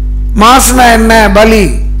மாஸ்னா என்ன, பலி,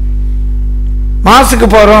 மாசுக்கு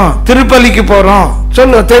போறோம், திருப்பலிக்கு போறோம்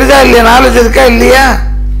சொல்லு, தெரியுதா இல்லையா? நாலேஜ் இருக்கா இல்லையா?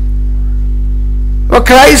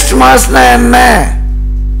 கிரைஸ்ட் மாஸ்னா என்ன?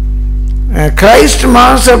 கிரைஸ்ட்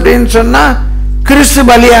மாஸ் அப்படின்னு சொன்னா கிறிஸ்து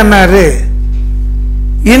பலியானாரு.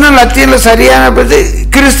 இன்னும் லத்தியில சரியான பத்தி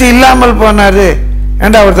கிறிஸ்து இல்லாமல் போனாரு.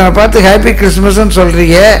 ஏண்டா ஒருத்தனை பார்த்து ஹாப்பி கிறிஸ்துமஸ்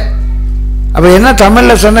சொல்றீங்க, அப்ப என்ன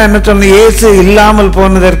தமிழ்ல சொன்னா என்ன சொன்ன? இயேசு இல்லாமல்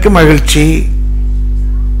போனதற்கு மகிழ்ச்சி.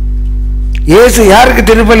 இயேசு யாருக்கு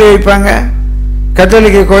திருப்பலி வைப்பாங்க?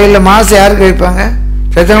 கத்தோலிக்க கோயில்ல மாசு யாருக்கு வைப்பாங்க?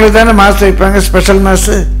 செத்தவங்களுக்கு தானே மாசு வைப்பாங்க, ஸ்பெஷல்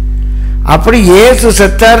மாசு. அப்படி இயேசு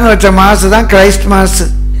செத்தாருன்னு வச்ச மாசு தான் கிரைஸ்ட் மாசு.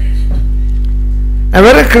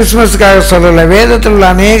 வெறும் கிறிஸ்துமஸுக்காக சொல்லல, வேதத்தில் உள்ள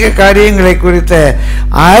அநேக காரியங்களை குறித்த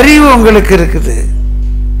அறிவு உங்களுக்கு இருக்குது.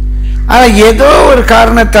 ஆனா ஏதோ ஒரு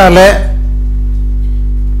காரணத்தால,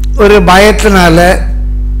 ஒரு பயத்தினால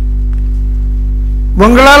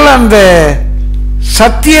உங்களால் அந்த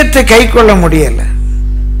சத்தியத்தை கை கொள்ள முடியல,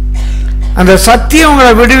 அந்த சத்தியம்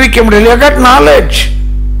உங்களை விடுவிக்க முடியல. You got knowledge.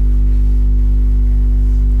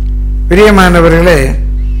 பிரியமானவர்களே,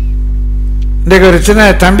 இன்றைக்கு ஒரு சின்ன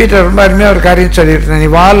தம்பிட்ட ரொம்ப அருமையாக ஒரு காரியம் சொல்லிட்டு இருந்தேன். நீ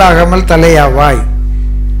வால் ஆகாமல் தலையாவாய்,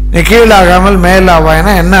 நீ கீழாகாமல்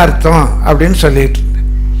மேலாவாய்னா என்ன அர்த்தம் அப்படின்னு சொல்லிட்டு இருந்தேன்.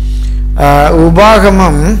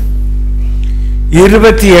 உபாகமம்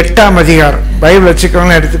 28ஆம் அதிகாரம், பைபிள்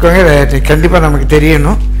வச்சுக்கோங்க, எடுத்துக்கோங்க, கண்டிப்பா நமக்கு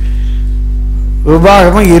தெரியணும்.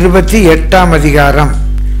 உபாகமம் 28ஆம் அதிகாரம்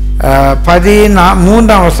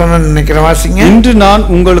 13ஆம் வசனம் நினைக்கிற வாசிங்க. இன்று நான்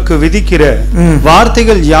உங்களுக்கு விதிக்கிற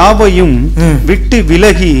வார்த்தைகள் யாவையும் விட்டு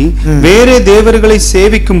விலகி வேறே தேவர்களை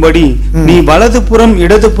சேவிக்கும்படி நீ வலதுபுறம்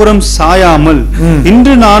இடதுபுறம் சாயாமல்,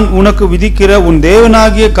 இன்று நான் உனக்கு விதிக்கிற உன்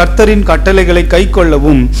தேவனாகிய கர்த்தரின் கட்டளைகளை கை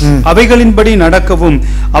கொள்ளவும் அவைகளின்படி நடக்கவும்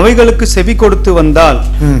அவைகளுக்கு செவி கொடுத்து வந்தால்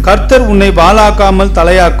கர்த்தர் உன்னை வாலாக்காமல்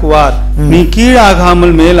தலையாக்குவார், நீ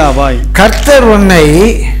கீழாகாமல் மேலாவாய். கர்த்தர் உன்னை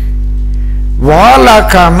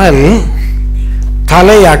வாலாக்காமல்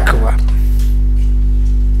தலையாக்குவார்,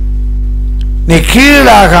 நீ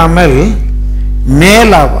கீழாகாமல்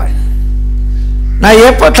மேலாவாய். நான்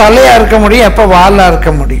எப்ப தலையா இருக்க முடியும், எப்ப வாலா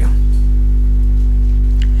இருக்க முடியும்?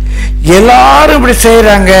 எல்லாரும் இப்படி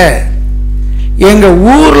செய்யறாங்க, எங்க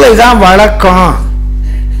ஊர்ல இதான் வழக்கம்,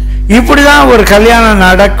 இப்படிதான் ஒரு கல்யாணம்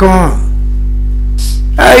நடக்கும்,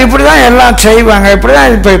 இப்படிதான் எல்லாம் செய்வாங்க,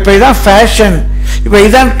 இப்படிதான் இப்ப இதான் ஃபேஷன், இப்ப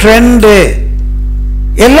இதான் ட்ரெண்டு,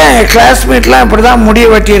 எல்லாம் என் கிளாஸ்மேட்லாம் இப்படிதான் முடிய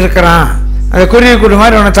வெட்டி இருக்கிறான், அந்த குருவி கூடு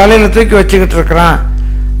மாதிரி அவனை தலையில தூக்கி வச்சுக்கிட்டு இருக்கிறான்.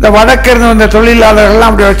 இந்த வடக்கு இருந்து வந்த தொழிலாளர்கள்லாம்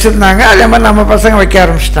அப்படி வச்சிருந்தாங்க, அதே மாதிரி நம்ம பசங்க வைக்க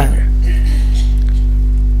ஆரம்பிச்சிட்டாங்க.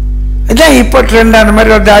 இதான் இப்போ ட்ரெண்ட். அந்த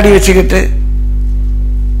மாதிரி ஒரு தாடி வச்சுக்கிட்டு.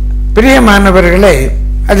 பிரியமானவர்களே,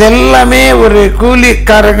 அது எல்லாமே ஒரு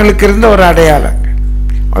கூலிக்காரங்களுக்கு இருந்த ஒரு அடையாளங்க,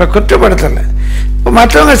 அவரை குற்றப்படுத்தலை. இப்போ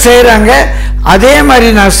மற்றவங்க செய்கிறாங்க, அதே மாதிரி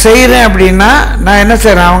நான் செய்கிறேன் அப்படின்னா நான் என்ன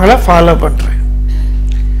செய்கிறேன், அவங்கள ஃபாலோ பண்ணுறேன்.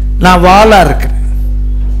 நான் வாலாக இருக்கிறேன்,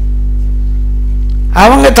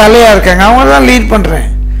 அவங்க தலையாக இருக்காங்க, அவங்க தான் லீட் பண்ணுறேன்.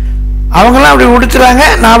 அவங்களாம் அப்படி உடுத்துறாங்க,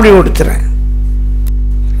 நான் அப்படி உடுத்துறேன்.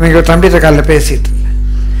 நீங்கள் தம்பித்த காலில் பேசிட்டு இருந்தேன்.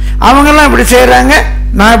 அவங்கெல்லாம் இப்படி செய்கிறாங்க,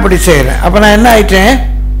 நான் இப்படி செய்கிறேன். அப்போ நான் என்ன ஆயிட்டேன்,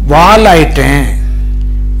 வால் ஆயிட்டேன்.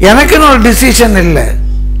 எனக்குன்னு ஒரு டிசிஷன் இல்லை.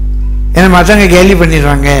 என்னை மற்றவங்க கேலி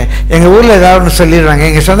பண்ணிடுவாங்க, எங்கள் ஊரில் ஏதாவது ஒன்று சொல்லிடுவாங்க,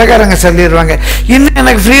 எங்கள் சொந்தக்காரங்க சொல்லிடுவாங்க. இன்னும்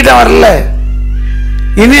எனக்கு ஃப்ரீடம் வரல,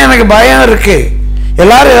 இன்னும் எனக்கு பயம் இருக்கு,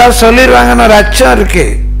 எல்லாரும் ஏதாவது சொல்லிடுவாங்கன்னு ஒரு அச்சம் இருக்கு,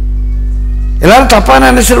 எல்லாரும் தப்பாக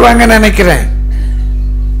நினைச்சிருவாங்கன்னு நினைக்கிறேன்.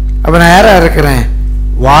 அப்போ நான் யாராக இருக்கிறேன்,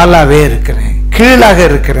 வாலாவே இருக்கிறேன், கீழாக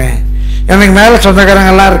இருக்கிறேன். எனக்கு மேலே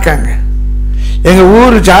சொந்தக்காரங்கெல்லாம் இருக்காங்க, எங்கள்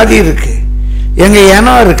ஊர் ஜாதி இருக்கு, எங்கள்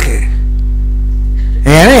இனம் இருக்கு.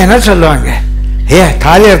 என்ன சொல்லுவாங்க,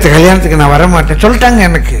 தாலி அறுத்த கல்யாணத்துக்கு நான் வர மாட்டேன் சொல்லிட்டாங்க.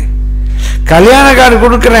 எனக்கு கல்யாண கார்டு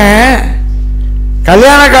கொடுக்குறேன்,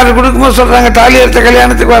 கல்யாண கார்டு கொடுக்கும்போது சொல்றாங்க தாலி அறுத்த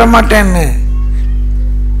கல்யாணத்துக்கு வர மாட்டேன்னு.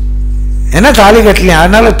 என்ன தாலி கட்டலையா,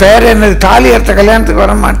 அதனால பேர் என்னது, தாலி அறுத்த கல்யாணத்துக்கு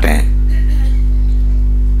வர மாட்டேன்.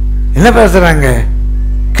 என்ன பேசுறாங்க,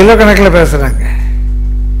 கிலோ கணக்கில் பேசுறாங்க.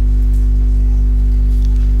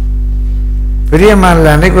 பிரியமான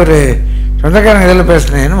அன்னைக்கு ஒரு சொந்தக்காரங்க இதில்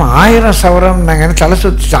பேசுனேன், என்னமோ 1000 சவரம் நாங்கள் தலை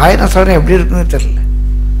சுற்றி 1000 சவரம் எப்படி இருக்குன்னு தெரியல.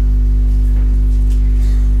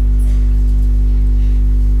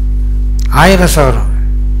 ஆயிரம் சவரம்.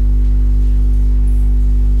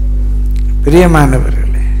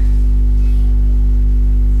 பிரியமானவர்களே,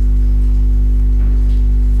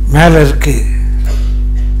 மேல இருக்கு,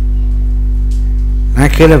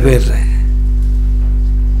 நான் கீழே போயிடுறேன்,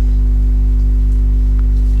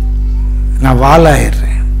 நான் வாலாயிடுறேன்.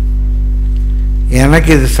 எனக்கு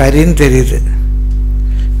இது சரின்னு தெரியுது,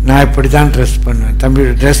 நான் இப்படி தான் ட்ரெஸ் பண்ணுவேன். தம்பி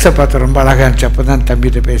ட்ரெஸ்ஸை பார்த்து ரொம்ப அழகாக இருந்துச்சு, அப்போ தான்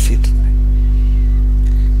தம்பிகிட்ட பேசிகிட்டு இருந்தேன்.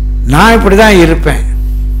 நான் இப்படி தான் இருப்பேன்,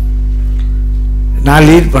 நான்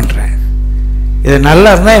லீட் பண்ணுறேன். இது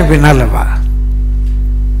நல்லா இருந்தால் என் பின்னால் வா.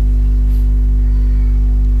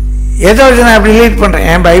 ஏதோ நான் அப்படி லீட் பண்ணுறேன்.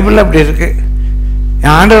 என் பைபிளில் அப்படி இருக்கு,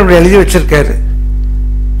 என் ஆண்டவர் அப்படி எழுதி வச்சிருக்காரு.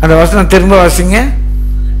 அந்த வசனம் திரும்ப வாசிங்க.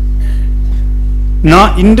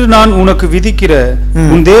 இன்று நான் உனக்கு விதிக்கிற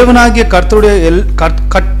உன் தேவனாகிய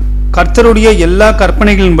கர்த்தருடைய எல்லா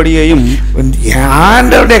கற்பனைகளின்படியையும்.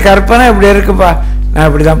 ஆண்டவருடைய கற்பனை இப்படி இருக்குப்பா, நான்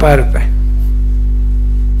இப்படிதான் இருப்பேன்.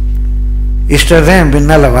 இஷ்டம் என்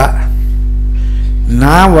பின்னால வா,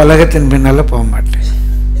 நான் உலகத்தின் பின்னால போக மாட்டேன்.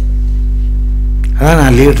 அதான்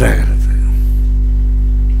நான் லீடர் ஆகிறது,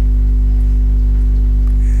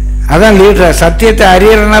 அதான் லீடர். சத்தியத்தை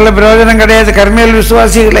அறியறதுனால பிரயோஜனம் கிடையாது. கர்மேல்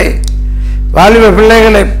விசுவாசிகளே, வாலிப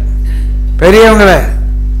பிள்ளைகளை, பெரியவங்களை,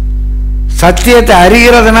 சத்தியத்தை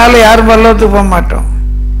அறிகிறதுனால யாரும் பரலோகத்துக்கு போக மாட்டோம்.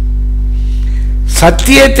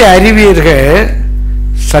 சத்தியத்தை அறிவீர்கள்,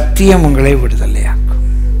 சத்தியம் உங்களை விடுதலையாக்கும்.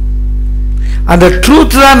 அந்த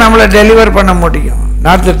ட்ரூத் தான் நம்மளை டெலிவர் பண்ண முடியும்,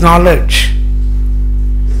 நாட் தி நாலேஜ்.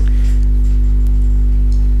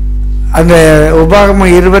 அந்த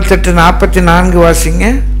உபாகமம் 28:44 வாசிங்க.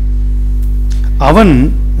 அவன்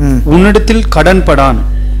உன்னிடத்தில் கடன் படான்,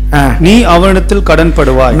 நீ அவனிடத்தில் கடன்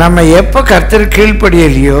படுவாய். நம்ம எப்ப கர்த்தர்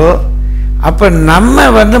கீழ்ப்படியலையோ அப்ப நம்ம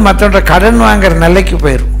மற்றவன்ற கடன் வாங்குற நிலைக்கு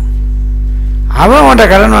போயிடும். அவன் உன்ட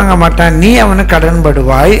கடன் வாங்க மாட்டான், நீ அவனுக்கு கடன்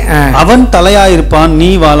படுவாய். அவன் தலையாயிருப்பான், நீ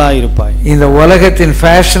வாளாயிருப்பாய். இந்த உலகத்தின்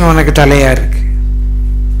ஃபேஷன் உனக்கு தலையா இருக்கு,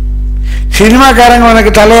 சினிமாக்காரங்க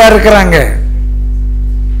உனக்கு தலையா இருக்கிறாங்க,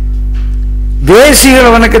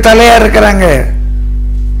 வேசிகள் உனக்கு தலையா இருக்கிறாங்க,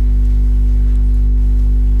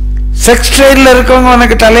 செக்ஸ் ட்ரேட்ல இருக்கவங்க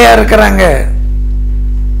உனக்கு தலையா இருக்கிறாங்க.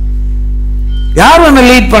 யார் உன்னை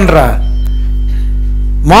லீட் பண்றா?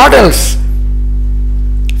 Models,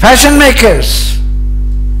 fashion makers,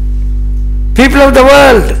 people of the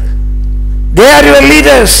world, they are your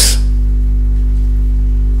leaders.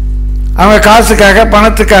 அவங்க காசுக்காக,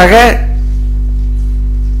 பணத்துக்காக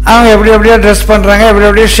அவங்க எப்படி எப்படியோ ட்ரெஸ் பண்றாங்க, எப்படி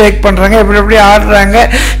எப்படியோ ஷேக் பண்றாங்க, எப்படி எப்படியோ ஆடுறாங்க.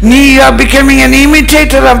 நீ you are becoming an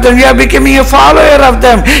imitator of them, you are becoming a follower of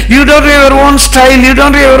them. You don't have your own style, you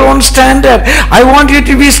don't have your own standard. I want you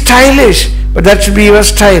to be stylish, but that should be your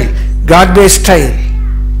style. God pay style.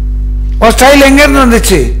 ஒரு style எங்க இருந்து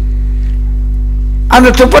வந்துச்சு? அந்த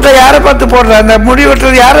துப்பத்தை யாரை பார்த்து போடுற, அந்த முடி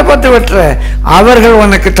வெட்டுறது யாரை பார்த்து வெட்டுற? அவர்கள்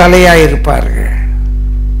உனக்கு தலையா இருப்பார்கள்.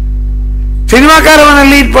 சினிமாக்காரவனை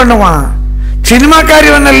லீட் பண்ணுவான், சினிமாக்காரி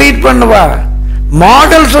உன்னை லீட் பண்ணுவா,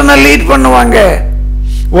 மாடல்ஸ் உன்னை லீட் பண்ணுவாங்க,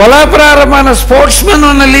 உலகப்பிரகாரமான ஸ்போர்ட்ஸ்மேன்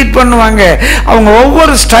உன்னை லீட் பண்ணுவாங்க. அவங்க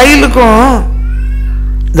ஒவ்வொரு ஸ்டைலுக்கும்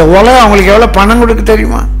இந்த உலகம் அவங்களுக்கு எவ்வளவு பணம் கொடுக்க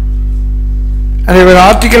தெரியுமா? அந்த ஒரு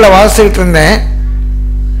ஆர்டிக்கல்ல வாசிக்கிட்டு இருந்தேன்.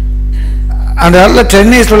 அந்த இடத்துல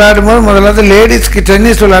டென்னிஸ் விளையாடும் போது முதல்ல லேடிஸ்க்கு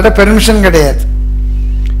டென்னிஸ் விளையாட பெர்மிஷன் கிடையாது.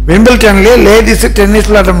 விம்பிள்டன்லேயே லேடிஸு டென்னிஸ்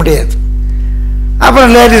விளையாட முடியாது.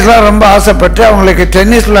 அப்புறம் லேடிஸ்லாம் ரொம்ப ஆசைப்பட்டு அவங்களுக்கு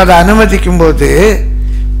டென்னிஸ் விளையாட அனுமதிக்கும் போது,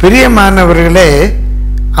 பிரியமானவர்களே,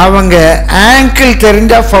 அவங்க ஆங்கிள்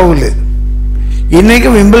தெரிஞ்சா ஃபவுலு.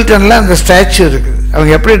 இன்னைக்கும் விம்பிள்டன்ல அந்த ஸ்டாச்சு இருக்குது.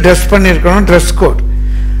 அவங்க எப்படி ட்ரெஸ் பண்ணியிருக்கணும், ட்ரெஸ் கோட்.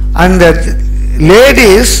 அந்த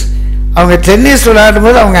லேடிஸ் அவங்க டென்னிஸ் விளையாடும்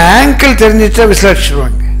போது அவங்க ஆங்கிள் தெரிஞ்சிச்சா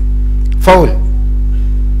விசிலடிச்சிருவாங்க, ஃபவுல்.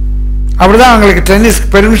 அப்படிதான் அவங்களுக்கு டென்னிஸ்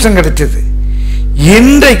பெர்மிஷன் கிடைச்சது.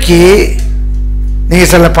 இன்றைக்கு நீங்க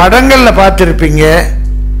சில படங்கள்ல பார்த்திருப்பீங்க,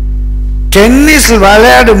 டென்னிஸ்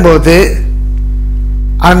விளையாடும் போது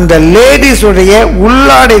அந்த லேடிஸ் உடைய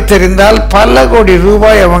உள்ளாடை தெரிந்தால் பல கோடி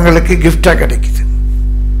ரூபாய் அவங்களுக்கு கிஃப்டா கிடைக்குது.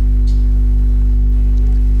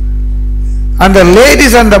 அந்த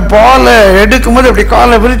லேடிஸ் அந்த பாலை எடுக்கும் போது அப்படி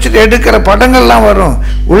காலை விரிச்சுட்டு எடுக்கிற படங்கள்லாம் வரும்,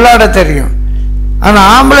 உள்ளாட தெரியும். ஆனா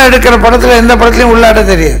ஆம்பளை எடுக்கிற படத்துல எந்த படத்துலயும் உள்ளாட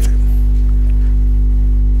தெரியாது.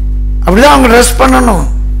 அப்படிதான் அவங்க ட்ரெஸ் பண்ணணும்.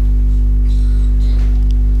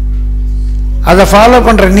 அதை ஃபாலோ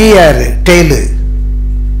பண்ற நீ யாரு? டெய்லு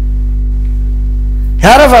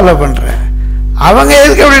யாரை ஃபாலோ பண்ற? அவங்க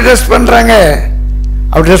எதுக்கு அப்படி ட்ரெஸ் பண்றாங்க?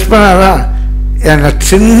 அப்படி ட்ரெஸ் பண்ணாதான். என்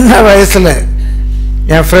சின்ன வயசுல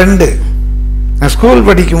என் ஃப்ரெண்டு, நான் ஸ்கூல்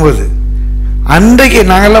படிக்கும்போது, அன்றைக்கு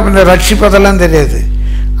நாங்கெல்லாம் இந்த ரட்சிப்பதெல்லாம் தெரியாது.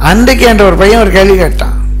 அன்றைக்கு என்ற ஒரு பையன் ஒரு கேள்வி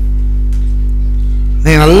கேட்டான்,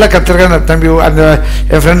 நீ நல்லா கத்திருக்க தம்பி, அந்த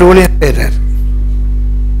என் ஃப்ரெண்டு ஊழியம் செய்கிறார்.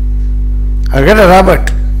 அவர் கேட்ட,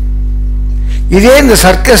 ராபர்ட், இதே இந்த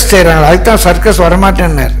சர்க்கஸ் செய்கிறாங்க, அதுதான் சர்க்கஸ்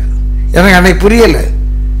வரமாட்டேன்னாரு. எனக்கு அன்னைக்கு புரியலை.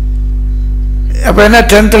 அப்போ என்ன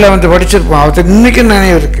 10th 11th படிச்சிருப்போம். அவருக்கு இன்னைக்கும்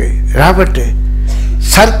நினைவு இருக்கு. ராபர்ட்,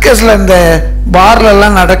 சர்க்கஸில் இந்த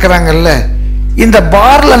பார்லெல்லாம் நடக்கிறாங்கல்ல, இந்த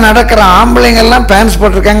பார்ல நடக்கிற ஆம்பளைங்க எல்லாம் பேண்ட்ஸ்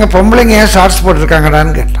போட்டிருக்காங்க, பொம்பளைங்க ஏன் ஷார்ட்ஸ்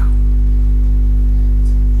போட்டிருக்காங்கடான்னு கேட்டான்.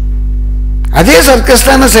 அதே சர்க்கஸ்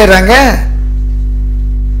தானே செய்யறாங்க.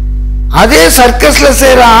 அதே சர்க்கஸ்ல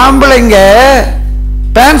செய்யற ஆம்பளைங்க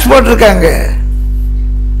பேண்ட்ஸ் போட்டிருக்காங்க.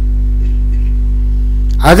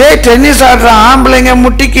 அதே டென்னிஸ் ஆடுற ஆம்பளைங்க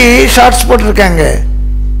முட்டிக்கு ஷார்ட்ஸ் போட்டிருக்காங்க.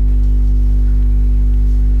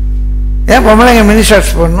 ஏன் பொம்பளைங்க மினி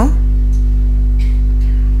ஷார்ட்ஸ் போடணும்?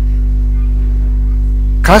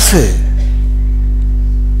 காசு.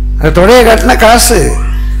 அந்த தொடைய காட்டினா காசு.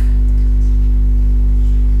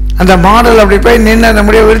 அந்த மாடல் அப்படி போய் நின்று அந்த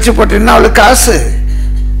முடிய விரிச்சு போட்டீங்கன்னா அவளுக்கு காசு.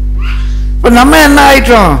 இப்ப நம்ம என்ன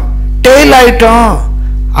ஆயிட்டோம்? டெய்ல் ஆயிட்டோம்.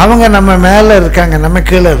 அவங்க நம்ம மேல இருக்காங்க, நம்ம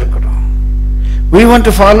கீழே இருக்கிறோம். We want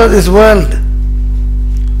to follow this world.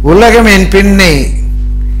 உலகம் என் பின்னே,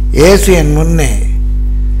 இயேசு என் முன்னே.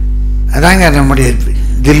 அதாங்க நம்முடைய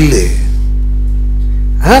தில்லு.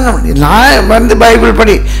 அதான் நான் வந்து பைபிள்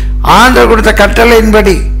படி, ஆண்டவர் கொடுத்த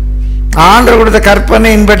கட்டளையின்படி, ஆண்டவர் கொடுத்த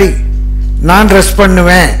கற்பனையின்படி நான் ட்ரெஸ்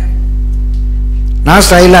பண்ணுவேன். நான்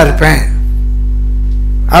ஸ்டைலா இருப்பேன்,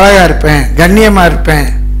 அழகா இருப்பேன், கண்ணியமா இருப்பேன்.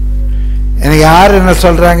 எனக்கு யார் என்ன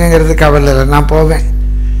சொல்றாங்கிறது கவலை இல்லை. நான் போவேன்,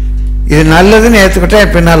 இது நல்லதுன்னு ஏற்றுக்கிட்டா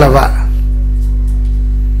என் பின்னால வா,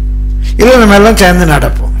 இல்லை நம்ம எல்லாம் சேர்ந்து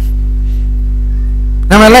நடப்போம்,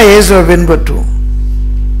 நம்ம எல்லாம் இயேசுவை பின்பற்றுவோம்.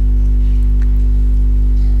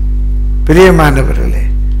 பிரியமானவர்களே,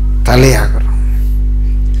 தலையாகிறோம்.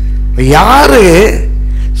 யாரு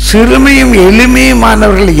சிறுமையும்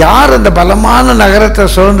எளிமையுமானவர்கள், யார் அந்த பலமான நகரத்தை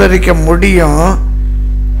சுதந்திரிக்க முடியும்?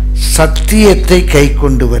 சத்தியத்தை கை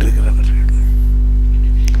கொண்டு வருகிறவர்கள்.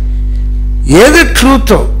 எது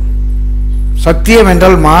ட்ரூத்தோ, சத்தியம்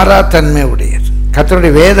என்றால் மாறா தன்மை உடையது.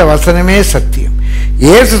 கர்த்தருடைய வேத வசனமே சத்தியம்.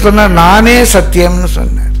 இயேசு சொன்னார், நானே சத்தியம்னு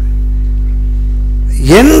சொன்னார்.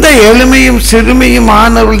 எந்த எளிமையும் சிறுமையும்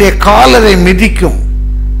ஆனவர்களுடைய காலரை மிதிக்கும்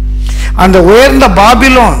அந்த உயர்ந்த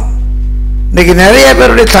பாபிலோன். இன்னைக்கு நிறைய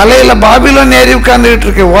பேருடைய தலையில பாபிலோன் ஏறி உட்கார்ந்துகிட்டு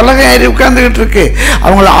இருக்கு, உலகம் ஏறி உட்கார்ந்துகிட்டு இருக்கு.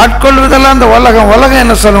 அவங்களை ஆட்கொள்வதெல்லாம் அந்த உலகம். உலகம்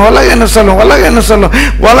என்ன சொல்லும், உலகம் என்ன சொல்லும், உலகம் என்ன சொல்லும்?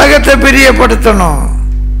 உலகத்தை பிரியப்படுத்தணும்.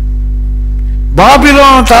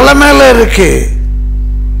 பாபிலோன் தலை மேல இருக்கு.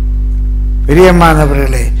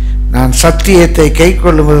 பிரியமானவர்களே, நான் சத்தியத்தை கை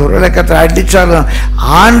கொள்ளும்போது ஒரு விளக்கத்தை அடிச்சாலும்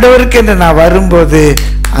ஆண்டவருக்கு என்று நான் வரும்போது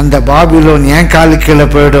அந்த பாபிலோன் என் காலு கீழே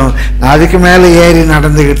போயிடும். நான் அதுக்கு மேல ஏறி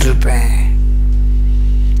நடந்துகிட்டு இருப்பேன்.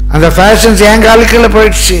 அந்த ஃபேஷன்ஸ் என் காலு கீழே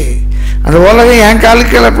போயிடுச்சு. அந்த உலகம் என்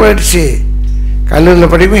காலுக்கெல்லாம் போயிடுச்சு.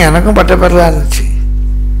 கல்லூரியில் படிக்கும் எனக்கும் பட்ட பேர்லாம் இருந்துச்சு.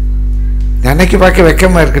 எனக்கு பார்க்க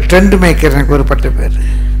வெக்கமாக இருக்கு. ட்ரெண்ட் மேக்கர் எனக்கு ஒரு பட்ட பேர்.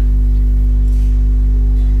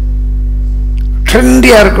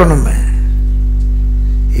 ட்ரெண்டியாக இருக்கணும்.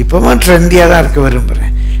 இப்பவும் ட்ரெண்டியாக தான் இருக்க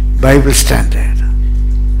விரும்புகிறேன். Bible standard.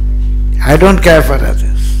 I don't care for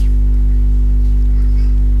others.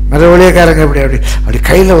 மற்ற ஒளியக்காரங்க அப்படி அப்படி அப்படி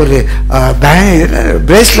கையில் ஒரு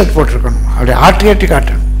பிரேஸ்லெட் போட்டிருக்கணும். அப்படி ஆட்டி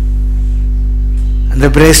காட்டணும் அந்த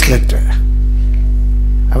பிரேஸ்லெட்டை.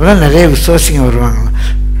 அப்போதான் நிறைய விசுவாசிங்க வருவாங்களாம்.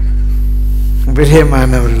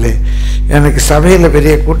 பிரியமானவர்களே, எனக்கு சபையில்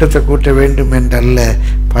பெரிய கூட்டத்தை கூட்ட வேண்டும் என்றல்ல,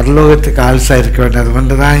 பரலோகத்துக்கு ஆல்சா இருக்க வேண்டும். அது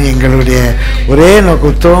ஒன்று தான் எங்களுடைய ஒரே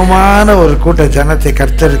நோக்கம். உத்தமமான ஒரு கூட்ட ஜனத்தை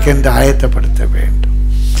கர்த்தருக்கு என்று ஆயத்தப்படுத்த வேண்டும்.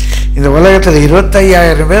 இந்த உலகத்தில்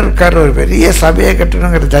 25,000 பேர் உட்கார ஒரு பெரிய சபையை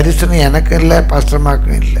கட்டணுங்கிற தரிசனம் எனக்கு இல்லை,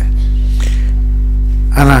 பாஸ்டர்மாக்கும் இல்லை.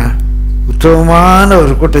 ஆனால் உத்தமமான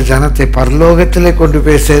ஒரு கூட்ட ஜனத்தை பரலோகத்திலே கொண்டு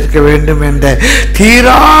போய் சேர்க்க வேண்டும் என்ற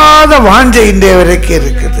தீராத வாஞ்சை இன்றைய வரைக்கும்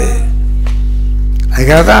இருக்குது.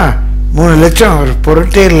 அதுக்காக தான் 3 லட்சம் ஒரு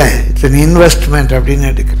பொருட்டே இல்லை, இட்ஸ் இன்வெஸ்ட்மெண்ட் அப்படின்னு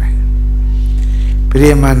எடுக்கிறேன்.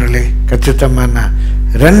 பிரியமானே கச்சித்தம்மானா,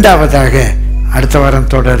 2வதாக அடுத்த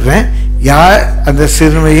வாரம் தொடர்றேன். யார் அந்த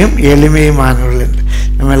சிறுமையும் எளிமையுமானவர்கள் என்று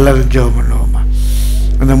நம்ம எல்லாரும் ஜெபம் பண்ணுவோமா?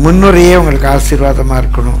 அந்த முன்னுரையே உங்களுக்கு ஆசீர்வாதமாக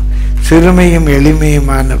இருக்கணும். சிறுமையும்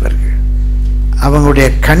எளிமையுமானவர்கள், அவங்களுடைய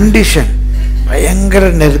கண்டிஷன் பயங்கர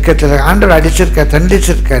நெருக்கத்தில் ஆண்டவர் அடிச்சிருக்காரு,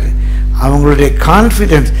 தண்டிச்சிருக்காரு. அவங்களுடைய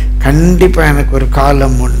கான்ஃபிடென்ஸ், கண்டிப்பாக எனக்கு ஒரு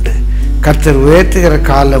காலம் உண்டு, கர்த்தர் உயர்த்துகிற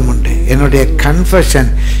காலம் உண்டு. என்னுடைய கன்ஃபெஷன்,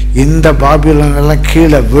 இந்த பாபிலோனெல்லாம்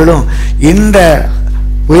கீழே விழும், இந்த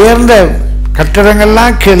உயர்ந்த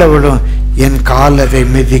கட்டடங்கள்லாம் கீழே விடும், என் கால் அதை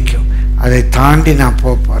மிதிக்கும், அதை தாண்டி நான்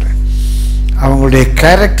போகிறேன். அவங்களுடைய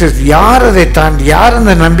கேரக்டர்ஸ், யார் அதை தாண்டி, யார்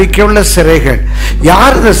அந்த நம்பிக்கையுள்ள சிறைகள்,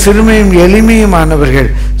 யார் அந்த சிறுமையும் எளிமையுமானவர்கள்,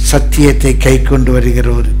 சத்தியத்தை கை கொண்டு வருகிற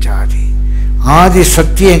ஒரு ஜாதி, ஆதி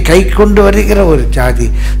சத்தியம் கை கொண்டு வருகிற ஒரு ஜாதி.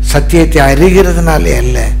 சத்தியத்தை அறிகிறதுனாலே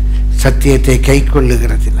அல்ல, சத்தியத்தை கை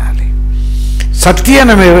கொள்ளுகிறதுனாலே.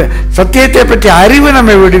 சத்தியத்தை பற்றி அறிவு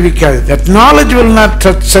நம்மை விடுவிக்காது. That knowledge will not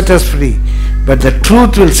set us free, but the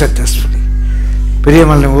truth will set us free.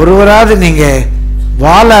 பிரியமான ஒருவராது நீங்க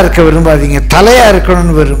வாளா இருக்க விரும்பாதீங்க, தலையா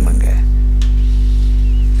இருக்கணும்னு விரும்புங்க.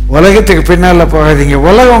 உலகத்துக்கு பின்னால போகாதீங்க,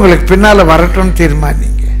 உலகம் உங்களுக்கு பின்னால வரட்டும்னு தீர்மானிங்க.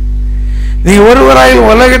 நீங்க ஒருவராய்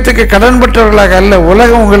உலகத்துக்கு கடன்பட்டவர்களாக அல்ல,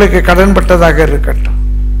 உலகம் உங்களுக்கு கடன்பட்டதாக இருக்கட்டும்.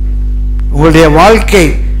 உங்களுடைய வாழ்க்கை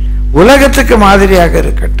உலகத்துக்கு மாதிரியாக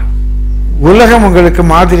இருக்கட்டும். உலகம் உங்களுக்கு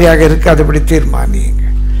மாதிரியாக இருக்க அதுபடி தீர்மானியுங்க.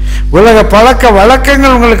 உலக பழக்க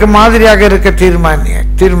வழக்கங்கள் உங்களுக்கு மாதிரியாக இருக்க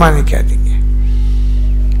தீர்மானிக்காதீங்க.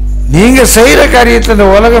 நீங்க செய்யற காரியத்தை இந்த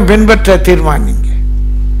உலகம் பின்பற்ற தீர்மானிங்க.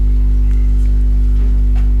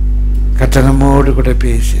 கர்த்தர் நம்மோடு கூட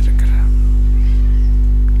பேசி இருக்கிறார்.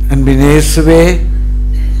 அன்பின் இயேசுவே,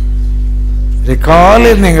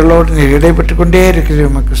 காலையில் எங்களோடு நீர் இடைப்பட்டு கொண்டே இருக்கிற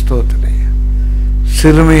உமக்கு ஸ்தோத்திரம்.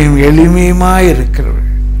 சிறுமையும் எளிமையுமாய் இருக்கிறவர்கள்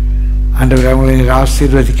ஆண்டவர், அவங்களை நீர்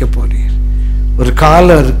ஆசீர்வதிக்க போறீர். ஒரு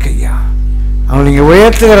காலம் இருக்கு ஐயா, அவங்க நீங்க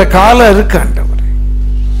உயர்த்துகிற காலம் இருக்கு ஆண்டவரே.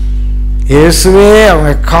 இயேசுவே,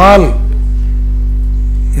 அவங்க கால்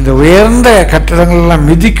இந்த உயர்ந்த கட்டடங்கள் எல்லாம்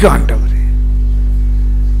மிதிக்கும் ஆண்டவரே.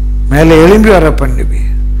 மேலே எழும்பி வர பண்ணுவேன்.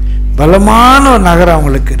 பலமான ஒரு நகரம்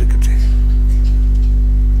அவங்களுக்கு இருக்குது.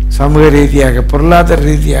 சமூக ரீதியாக, பொருளாதார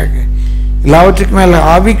ரீதியாக, எல்லாவற்றுக்கும் மேல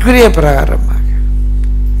ஆவிக்குரிய பிரகாரமாக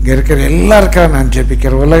இங்க இருக்கிற எல்லாருக்காக நான்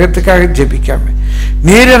ஜெபிக்கிறேன். உலகத்துக்காக ஜெபிக்காம,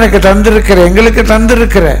 நீர் எனக்கு தந்திருக்கிற, எங்களுக்கு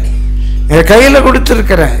தந்திருக்கிற, என் கையில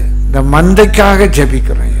கொடுத்திருக்கிற இந்த மந்தைக்காக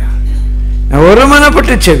ஜெபிக்கிறோம் ஐயா. நான்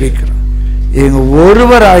ஒருமனப்பட்டு ஜெபிக்கிறோம். எங்க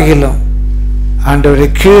ஒருவராகிலும் ஆண்டவரை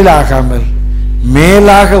கீழாகாமல்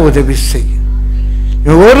மேலாக உதவி செய்யும்.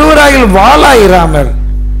 ஒருவராகிலும் வாளாயிராமல்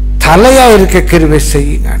தலையா இருக்க கிருபை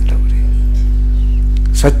செய்யுங்க ஆண்டவரே.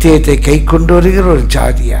 சத்தியத்தை கை கொண்டு வருகிற ஒரு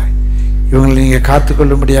ஜாதியா இவங்களை நீங்க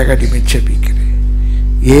காத்துக்கொள்ளும்படியாக அடிமை ஜெபிக்கிறேன்.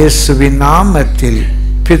 இயேசுவின் நாமத்தில்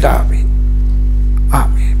பிதாவே.